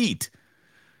defeat.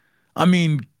 I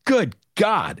mean, good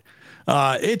God.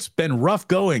 It's been rough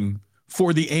going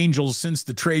for the Angels since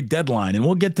the trade deadline, and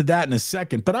we'll get to that in a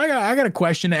second. But I got a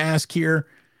question to ask here,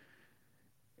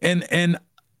 and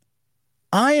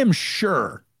I am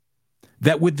sure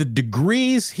that with the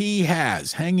degrees he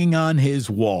has hanging on his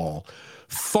wall,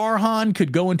 Farhan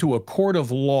could go into a court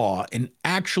of law and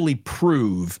actually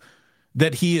prove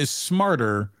that he is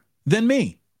smarter than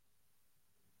me.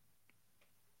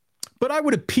 But I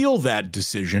would appeal that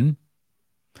decision.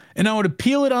 And I would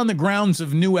appeal it on the grounds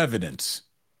of new evidence.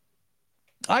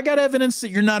 I got evidence that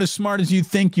you're not as smart as you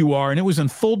think you are, and it was on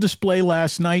full display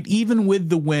last night. Even with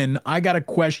the win, I got a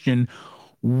question.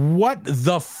 What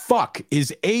the fuck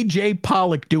is A.J.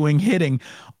 Pollock doing hitting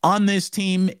on this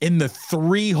team in the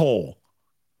 3-hole?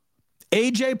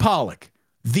 A.J. Pollock,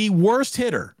 the worst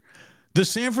hitter the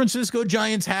San Francisco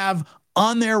Giants have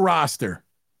on their roster,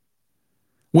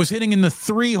 was hitting in the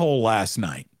 3-hole last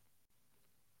night.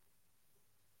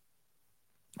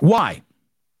 Why?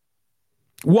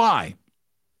 Why?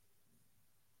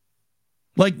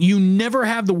 Like, you never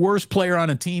have the worst player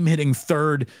on a team hitting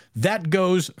third. That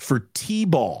goes for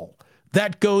T-ball.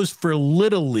 That goes for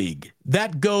Little League.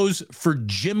 That goes for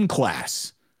gym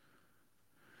class.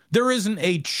 There isn't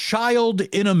a child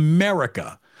in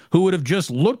America who would have just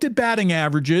looked at batting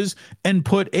averages and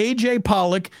put A.J.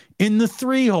 Pollock in the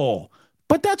 3-hole.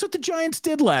 But that's what the Giants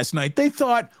did last night. They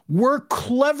thought, we're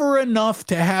clever enough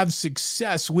to have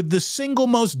success with the single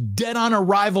most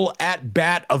dead-on-arrival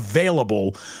at-bat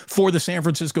available for the San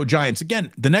Francisco Giants.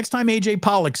 Again, the next time A.J.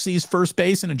 Pollock sees first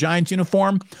base in a Giants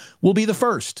uniform will be the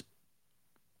first.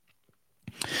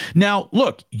 Now,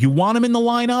 look, you want him in the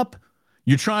lineup?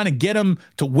 You're trying to get him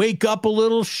to wake up a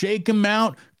little, shake him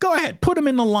out. Go ahead, put him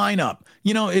in the lineup.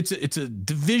 You know, it's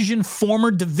a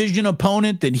former division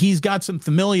opponent that he's got some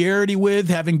familiarity with,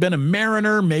 having been a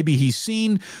Mariner. Maybe he's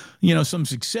seen, some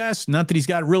success. Not that he's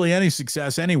got really any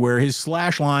success anywhere. His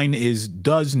slash line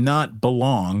does not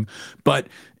belong, but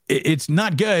it's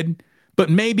not good. But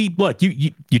maybe, look,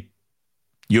 you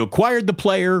acquired the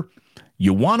player.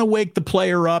 You want to wake the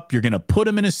player up. You're going to put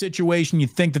him in a situation you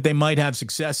think that they might have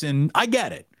success in. I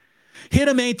get it. Hit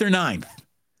him 8th or 9th.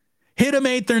 Hit him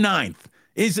 8th or 9th.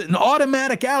 Is an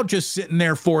automatic out just sitting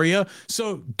there for you.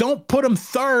 So don't put him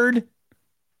third.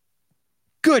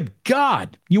 Good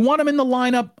God. You want him in the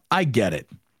lineup? I get it.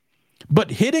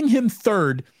 But hitting him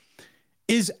third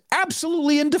is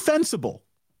absolutely indefensible.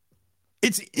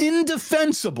 It's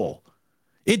indefensible.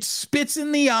 It spits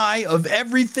in the eye of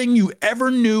everything you ever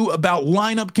knew about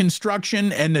lineup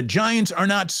construction, and the Giants are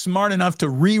not smart enough to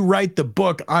rewrite the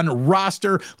book on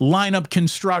roster lineup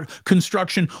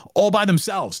construction all by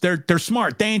themselves. They're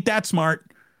smart. They ain't that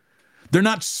smart. They're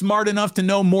not smart enough to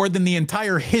know more than the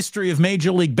entire history of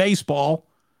Major League Baseball.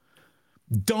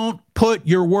 Don't put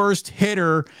your worst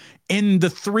hitter in the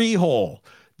 3-hole.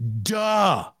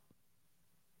 Duh.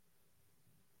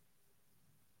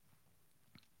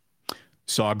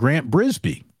 Saw Grant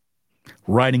Brisbee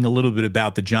writing a little bit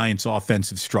about the Giants'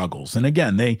 offensive struggles. And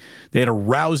again, they had a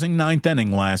rousing 9th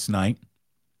inning last night.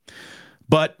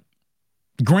 But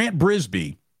Grant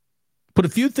Brisbee put a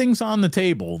few things on the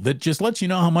table that just lets you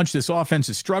know how much this offense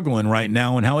is struggling right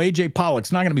now and how A.J.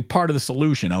 Pollock's not going to be part of the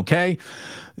solution, okay?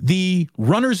 The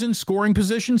runners in scoring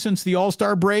position since the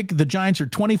All-Star break, the Giants are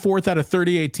 24th out of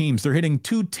 38 teams. They're hitting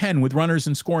 .210 with runners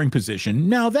in scoring position.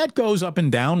 Now, that goes up and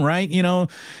down, right?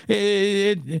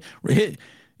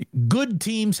 Good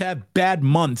teams have bad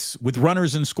months with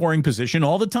runners in scoring position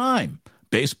all the time.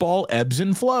 Baseball ebbs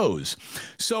and flows.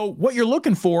 So what you're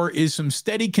looking for is some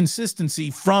steady consistency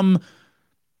from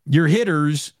your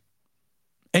hitters,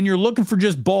 and you're looking for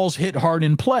just balls hit hard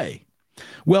in play.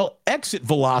 Well, exit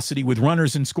velocity with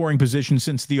runners in scoring position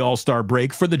since the All-Star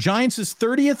break for the Giants is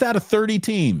 30th out of 30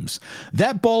 teams.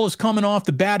 That ball is coming off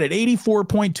the bat at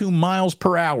 84.2 miles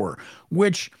per hour,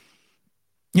 which,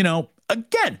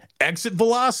 again, exit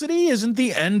velocity isn't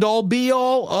the end-all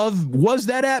be-all of was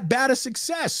that at bat a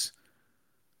success.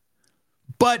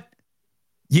 But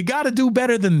you got to do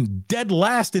better than dead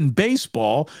last in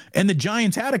baseball, and the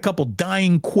Giants had a couple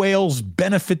dying quails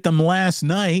benefit them last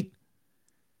night.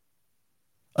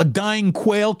 A dying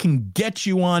quail can get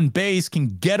you on base,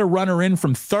 can get a runner in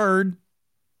from third,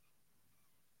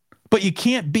 but you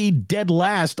can't be dead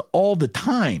last all the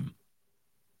time.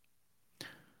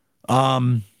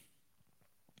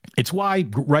 It's why,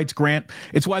 writes Grant,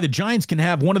 it's why the Giants can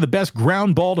have one of the best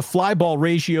ground ball to fly ball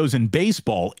ratios in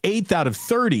baseball, 8th out of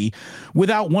 30,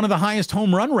 without one of the highest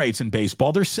home run rates in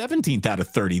baseball. They're 17th out of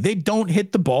 30. They don't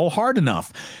hit the ball hard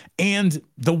enough. And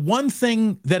the one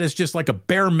thing that is just like a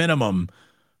bare minimum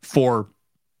for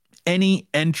any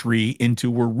entry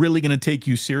into we're really going to take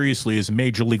you seriously as a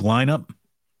major league lineup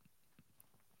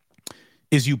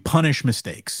is you punish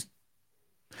mistakes.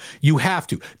 You have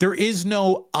to. There is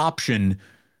no option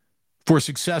for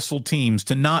successful teams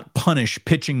to not punish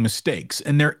pitching mistakes.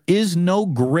 And there is no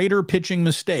greater pitching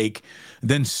mistake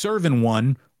than serving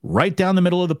one right down the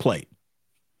middle of the plate.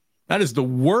 That is the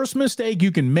worst mistake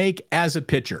you can make as a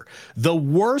pitcher. The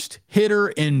worst hitter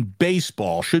in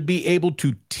baseball should be able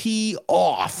to tee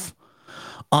off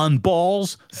on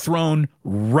balls thrown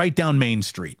right down Main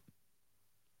Street.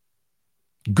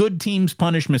 Good teams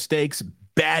punish mistakes.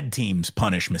 Bad teams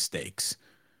punish mistakes.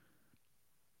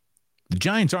 The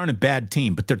Giants aren't a bad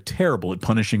team, but they're terrible at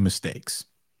punishing mistakes.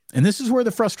 And this is where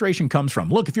the frustration comes from.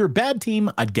 Look, if you're a bad team,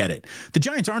 I'd get it. The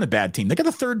Giants aren't a bad team. They got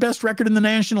the third best record in the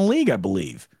National League, I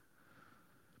believe.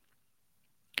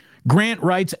 Grant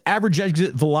writes, average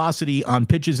exit velocity on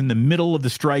pitches in the middle of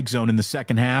the strike zone in the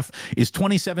second half is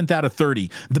 27th out of 30.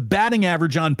 The batting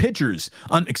average on pitches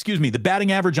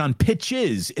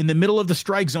in the middle of the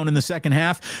strike zone in the second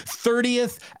half,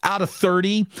 30th out of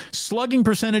 30. Slugging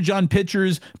percentage on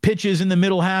pitches in the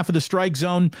middle half of the strike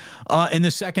zone in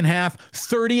the second half,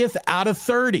 30th out of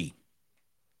 30.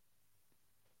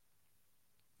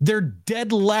 They're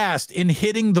dead last in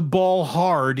hitting the ball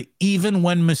hard, even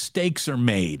when mistakes are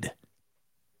made.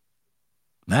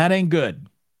 That ain't good.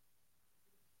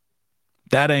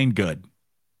 That ain't good.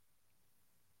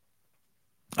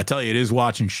 I tell you, it is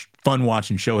fun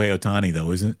watching Shohei Ohtani,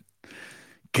 though, isn't it?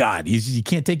 God, you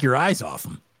can't take your eyes off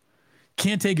him.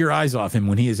 Can't take your eyes off him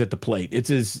when he is at the plate. It's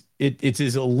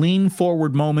as a lean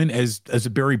forward moment as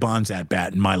a Barry Bonds at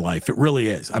bat in my life. It really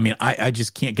is. I mean, I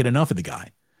just can't get enough of the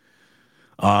guy.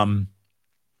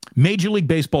 Major League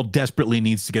Baseball desperately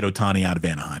needs to get Ohtani out of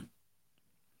Anaheim.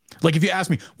 Like, if you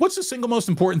ask me, what's the single most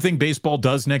important thing baseball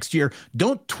does next year?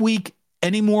 Don't tweak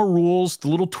any more rules. The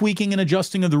little tweaking and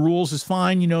adjusting of the rules is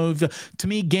fine. To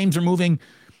me, games are moving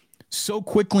so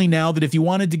quickly now that if you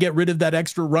wanted to get rid of that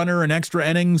extra runner and extra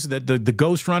innings, the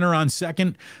ghost runner on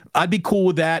second, I'd be cool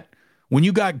with that. When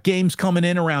you got games coming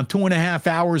in around 2.5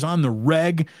 hours on the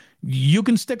reg, you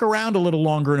can stick around a little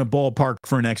longer in a ballpark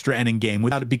for an extra inning game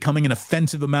without it becoming an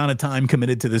offensive amount of time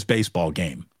committed to this baseball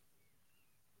game.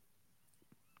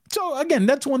 So, again,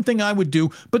 that's one thing I would do,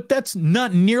 but that's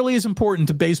not nearly as important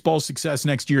to baseball's success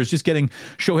next year as just getting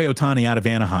Shohei Ohtani out of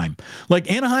Anaheim.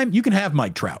 Like, Anaheim, you can have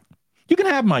Mike Trout. You can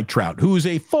have Mike Trout, who is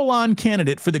a full-on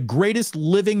candidate for the greatest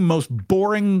living, most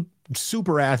boring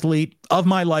super athlete of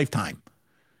my lifetime.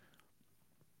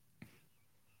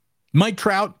 Mike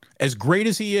Trout, as great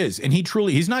as he is, and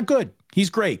he's not good. He's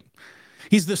great.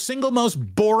 He's the single most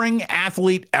boring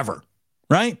athlete ever,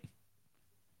 right?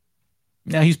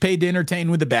 Now, he's paid to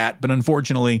entertain with the bat, but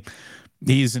unfortunately,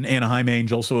 he's an Anaheim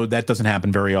Angel, so that doesn't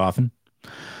happen very often.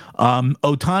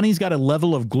 Ohtani's got a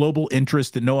level of global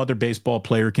interest that no other baseball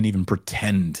player can even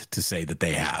pretend to say that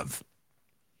they have.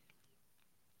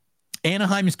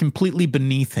 Anaheim is completely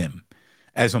beneath him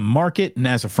as a market and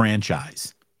as a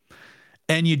franchise.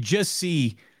 And you just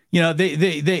see,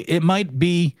 it might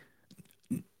be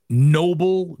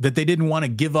noble that they didn't want to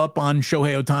give up on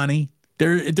Shohei Ohtani.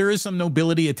 There is some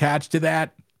nobility attached to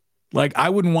that. Like, I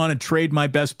wouldn't want to trade my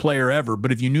best player ever,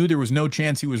 but if you knew there was no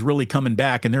chance he was really coming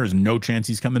back, and there is no chance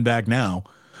he's coming back now,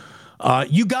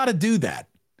 you got to do that.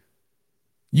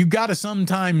 You got to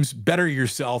sometimes better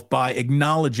yourself by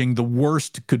acknowledging the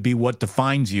worst could be what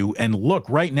defines you. And look,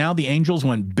 right now, the Angels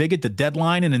went big at the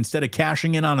deadline, and instead of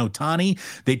cashing in on Ohtani,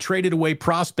 they traded away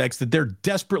prospects that they're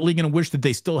desperately going to wish that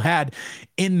they still had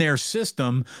in their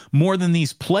system more than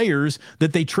these players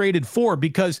that they traded for,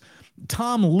 because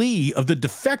Tom Lee of The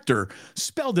Defector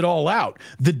spelled it all out.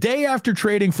 The day after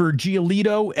trading for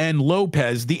Giolito and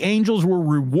Lopez, the Angels were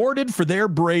rewarded for their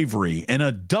bravery. In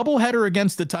a doubleheader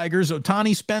against the Tigers,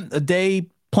 Ohtani spent a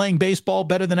day playing baseball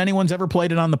better than anyone's ever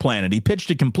played it on the planet. He pitched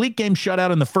a complete game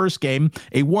shutout in the first game,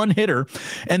 a one-hitter,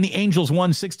 and the Angels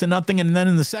won 6-0. And then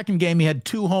in the second game, he had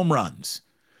 2 home runs.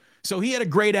 So he had a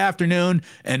great afternoon,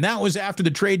 and that was after the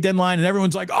trade deadline, and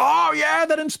everyone's like, oh, yeah,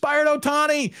 that inspired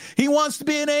Ohtani. He wants to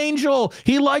be an Angel.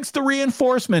 He likes the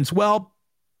reinforcements. Well,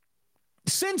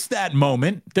 since that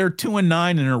moment, they're 2-9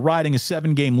 and are riding a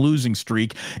 7-game losing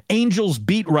streak. Angels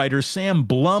beat writer Sam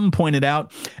Blum pointed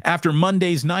out after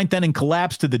Monday's 9th-inning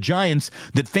collapse to the Giants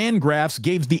that Fangraphs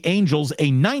gave the Angels a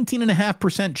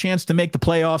 19.5% chance to make the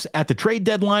playoffs at the trade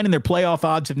deadline, and their playoff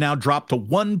odds have now dropped to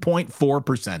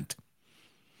 1.4%.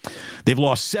 They've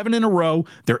lost 7 in a row.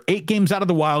 They're 8 games out of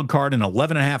the wild card and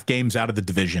 11.5 games out of the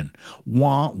division.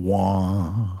 Wah,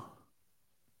 wah.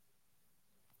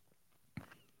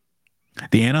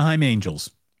 The Anaheim Angels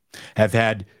have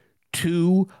had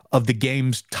 2 of the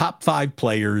game's top 5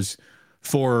 players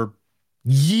for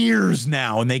years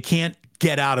now, and they can't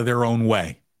get out of their own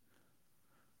way.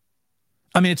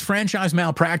 I mean, it's franchise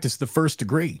malpractice, the first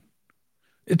degree.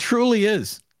 It truly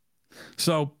is.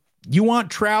 So you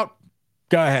want Trout?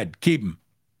 Go ahead, keep him.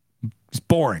 It's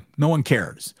boring. No one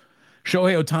cares.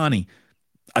 Shohei Ohtani,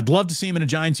 I'd love to see him in a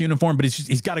Giants uniform, but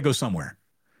he's got to go somewhere.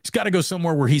 He's got to go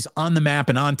somewhere where he's on the map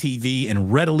and on TV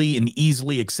and readily and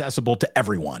easily accessible to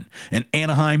everyone. And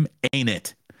Anaheim ain't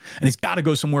it. And he's got to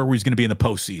go somewhere where he's going to be in the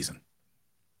postseason.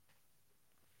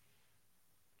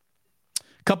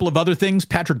 Couple of other things.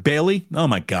 Patrick Bailey. Oh,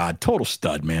 my God. Total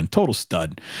stud, man. Total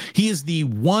stud. He is the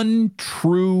one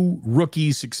true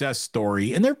rookie success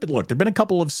story. And there have been a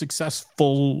couple of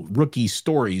successful rookie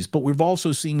stories, but we've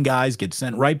also seen guys get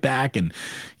sent right back. And,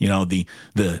 you know,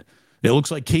 it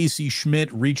looks like Casey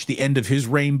Schmidt reached the end of his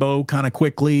rainbow kind of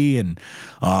quickly. And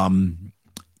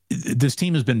this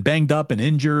team has been banged up and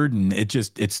injured, and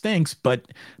it stinks. But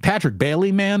Patrick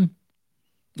Bailey, man,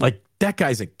 like, that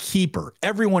guy's a keeper.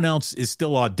 Everyone else is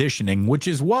still auditioning, which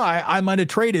is why I might have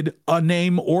traded a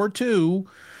name or two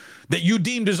that you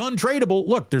deemed as untradeable.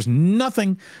 Look, there's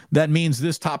nothing that means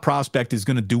this top prospect is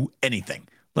going to do anything.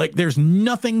 Like, there's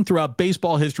nothing throughout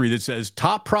baseball history that says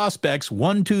top prospects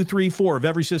 1, 2, 3, 4 of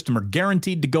every system are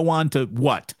guaranteed to go on to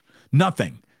what?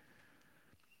 Nothing.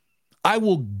 I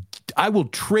will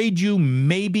trade you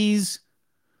maybes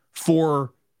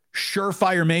for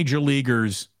surefire major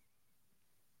leaguers,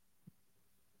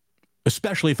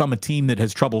 especially if I'm a team that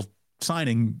has trouble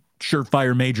signing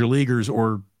surefire major leaguers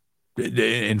or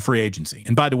in free agency.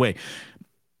 And by the way,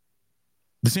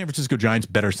 the San Francisco Giants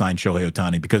better sign Shohei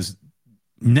Ohtani, because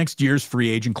next year's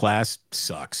free agent class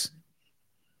sucks.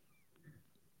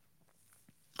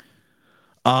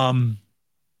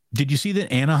 Did you see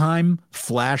that Anaheim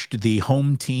flashed the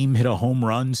home team hit a home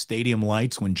run stadium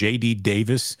lights when J.D.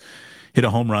 Davis hit a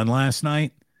home run last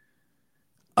night?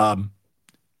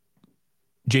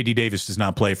 J.D. Davis does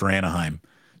not play for Anaheim.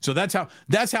 So that's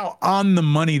how on the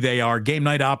money they are. Game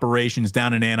night operations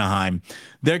down in Anaheim.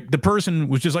 The person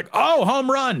was just like, oh,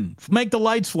 home run, make the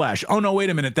lights flash. Oh, no, wait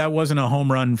a minute. That wasn't a home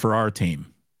run for our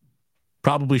team.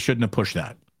 Probably shouldn't have pushed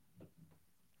that.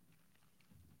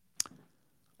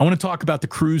 I want to talk about the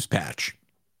Cruz patch.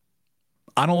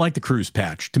 I don't like the Cruz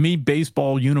patch. To me,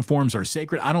 baseball uniforms are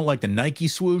sacred. I don't like the Nike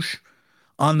swoosh.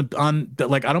 I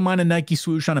don't mind a Nike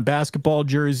swoosh on a basketball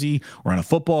jersey or on a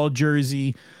football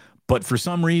jersey, but for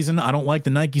some reason, I don't like the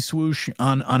Nike swoosh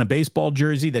on a baseball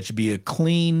jersey. That should be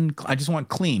I just want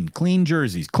clean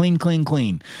jerseys,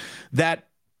 clean. That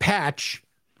patch,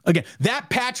 again,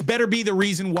 that patch better be the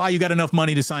reason why you got enough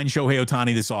money to sign Shohei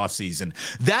Ohtani this offseason.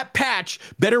 That patch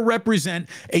better represent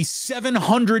a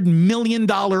 $700 million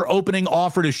opening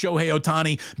offer to Shohei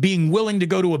Ohtani being willing to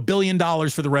go to $1 billion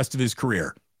for the rest of his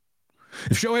career.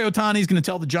 If Shohei Ohtani is going to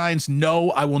tell the Giants,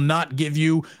 no, I will not give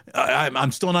you,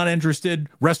 I'm still not interested,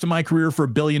 rest of my career for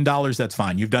 $1 billion, that's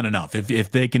fine. You've done enough. If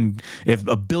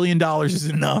 $1 billion is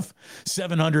enough,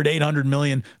 700, 800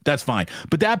 million, that's fine.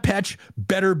 But that patch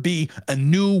better be a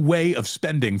new way of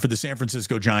spending for the San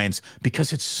Francisco Giants,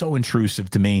 because it's so intrusive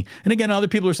to me. And again, other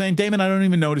people are saying, Damon, I don't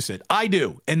even notice it. I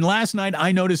do. And last night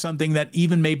I noticed something that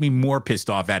even made me more pissed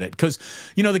off at it. Because,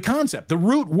 you know, the concept, the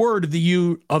root word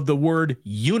of the word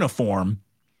uniform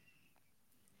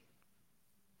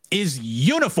is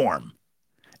uniform.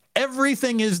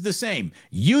 Everything is the same.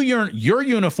 Your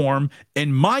uniform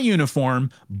and my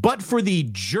uniform, but for the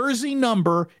jersey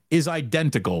number is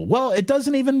identical. Well, it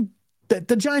doesn't even,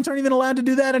 the Giants aren't even allowed to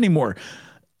do that anymore.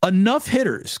 Enough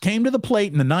hitters came to the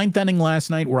plate in the ninth inning last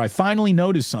night where I finally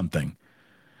noticed something.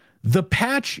 The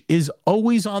patch is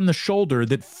always on the shoulder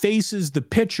that faces the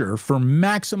pitcher for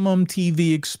maximum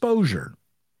TV exposure.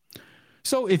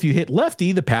 So if you hit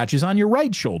lefty, the patch is on your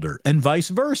right shoulder and vice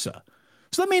versa.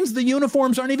 So that means the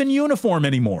uniforms aren't even uniform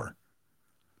anymore.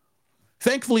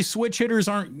 Thankfully, switch hitters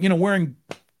aren't, wearing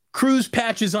cruise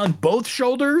patches on both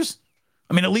shoulders.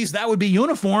 I mean, at least that would be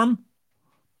uniform.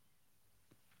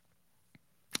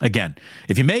 Again,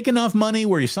 if you make enough money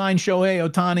where you sign Shohei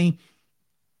Ohtani,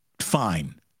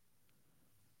 fine.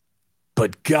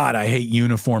 But God, I hate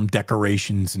uniform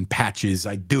decorations and patches.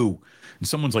 I do. And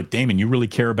someone's like, Damon, you really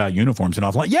care about uniforms? And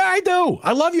I'm like, yeah, I do.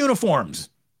 I love uniforms.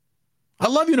 I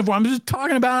love uniforms. I'm just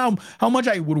talking about how much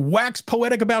I would wax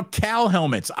poetic about Cal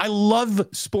helmets. I love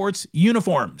sports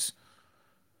uniforms.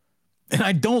 And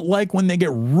I don't like when they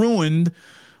get ruined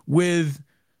with,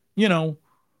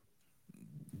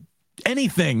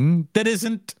 anything that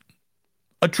isn't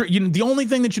the only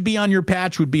thing that should be on your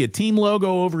patch would be a team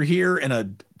logo over here and a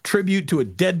tribute to a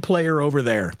dead player over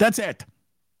there. That's it.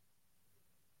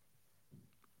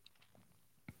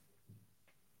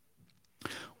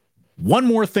 One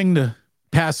more thing to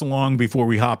pass along before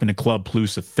we hop into Club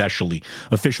Plus officially.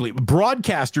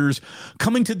 Broadcasters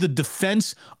coming to the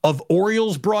defense of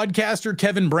Orioles broadcaster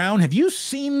Kevin Brown. Have you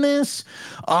seen this?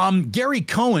 Gary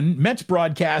Cohen, Mets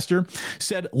broadcaster,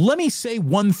 said, "Let me say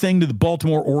one thing to the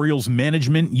Baltimore Orioles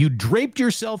management. You draped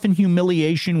yourself in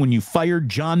humiliation when you fired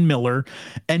John Miller,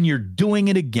 and you're doing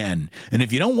it again. And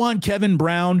if you don't want Kevin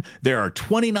Brown, there are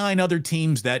 29 other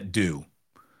teams that do."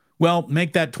 Well,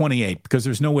 make that 28 because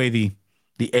there's no way the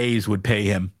A's would pay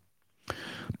him.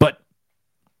 But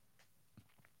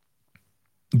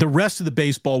the rest of the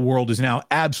baseball world is now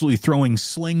absolutely throwing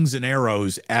slings and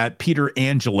arrows at Peter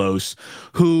Angelos,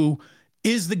 who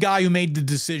is the guy who made the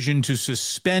decision to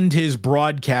suspend his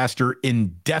broadcaster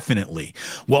indefinitely.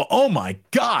 Well, oh my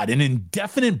God, an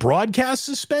indefinite broadcast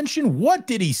suspension? What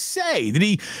did he say? Did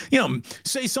he,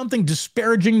 say something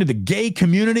disparaging to the gay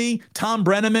community? Tom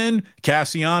Brenneman,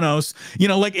 Castellanos,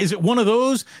 is it one of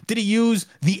those? Did he use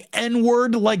the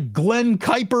N-word like Glenn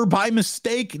Kuiper by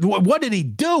mistake? What did he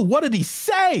do? What did he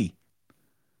say?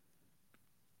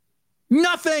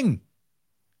 Nothing.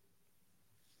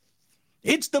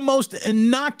 It's the most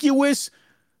innocuous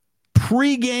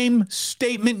pregame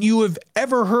statement you have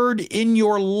ever heard in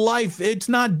your life. It's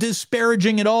not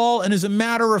disparaging at all. And as a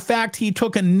matter of fact, he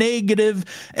took a negative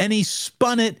and he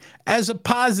spun it as a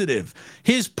positive.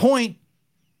 His point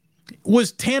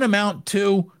was tantamount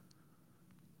to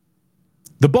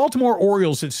the Baltimore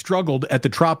Orioles had struggled at the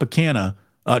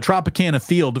Tropicana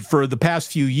Field for the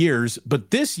past few years,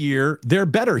 but this year they're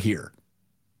better here.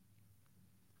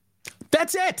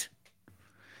 That's it.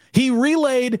 He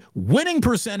relayed winning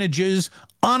percentages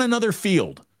on another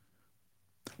field.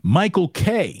 Michael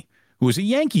Kay, who is a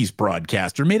Yankees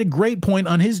broadcaster, made a great point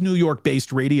on his New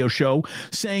York-based radio show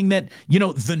saying that,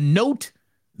 the note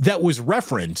that was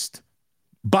referenced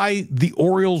by the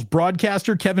Orioles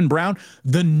broadcaster, Kevin Brown,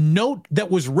 the note that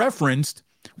was referenced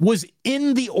was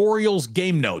in the Orioles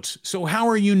game notes. So how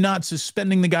are you not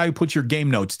suspending the guy who puts your game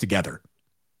notes together?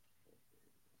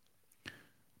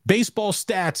 Baseball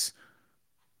stats,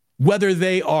 whether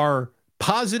they are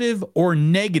positive or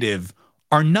negative,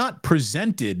 are not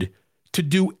presented to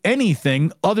do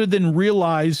anything other than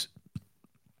realize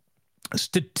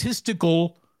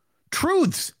statistical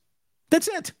truths. That's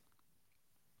it.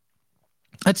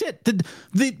 That's it.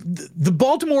 The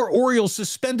Baltimore Orioles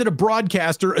suspended a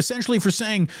broadcaster essentially for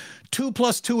saying 2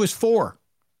 + 2 is 4.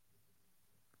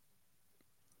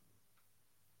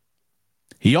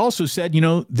 He also said,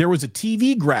 there was a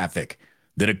TV graphic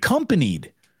that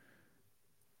accompanied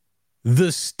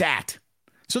the stat.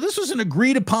 So this was an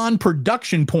agreed upon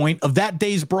production point of that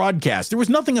day's broadcast. There was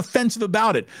nothing offensive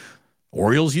about it.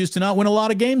 Orioles used to not win a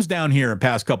lot of games down here the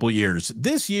past couple of years.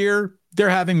 This year, they're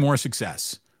having more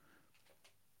success.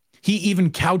 He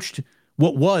even couched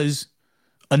what was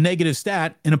a negative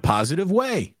stat in a positive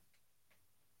way.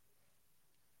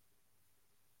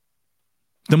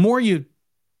 The more you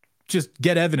just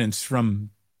get evidence from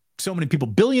so many people,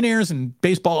 billionaires and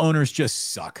baseball owners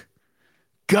just suck.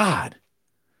 God,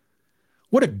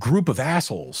 what a group of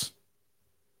assholes.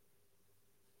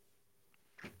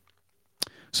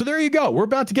 So there you go. We're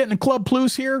about to get into Club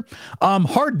Plus here.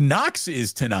 Hard Knocks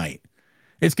is tonight.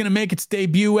 It's going to make its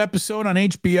debut episode on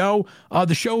HBO.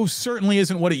 The show certainly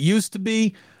isn't what it used to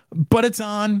be. but it's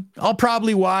on. I'll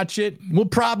probably watch it. We'll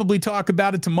probably talk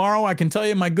about it tomorrow. I can tell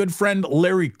you my good friend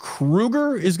Larry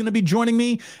Krueger is going to be joining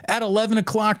me at 11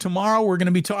 o'clock tomorrow. We're going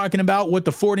to be talking about what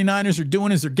the 49ers are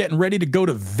doing as they're getting ready to go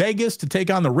to Vegas to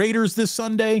take on the Raiders this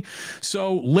Sunday.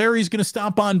 So Larry's going to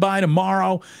stop on by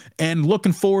tomorrow, and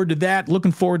looking forward to that.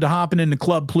 Looking forward to hopping into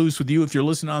Club Plus with you if you're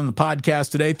listening on the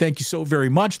podcast today. Thank you so very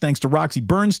much. Thanks to Roxy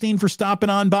Bernstein for stopping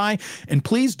on by. And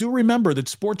please do remember that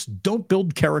sports don't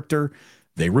build character,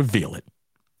 they reveal it.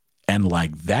 And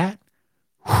like that,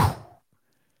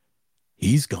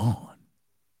 he's gone.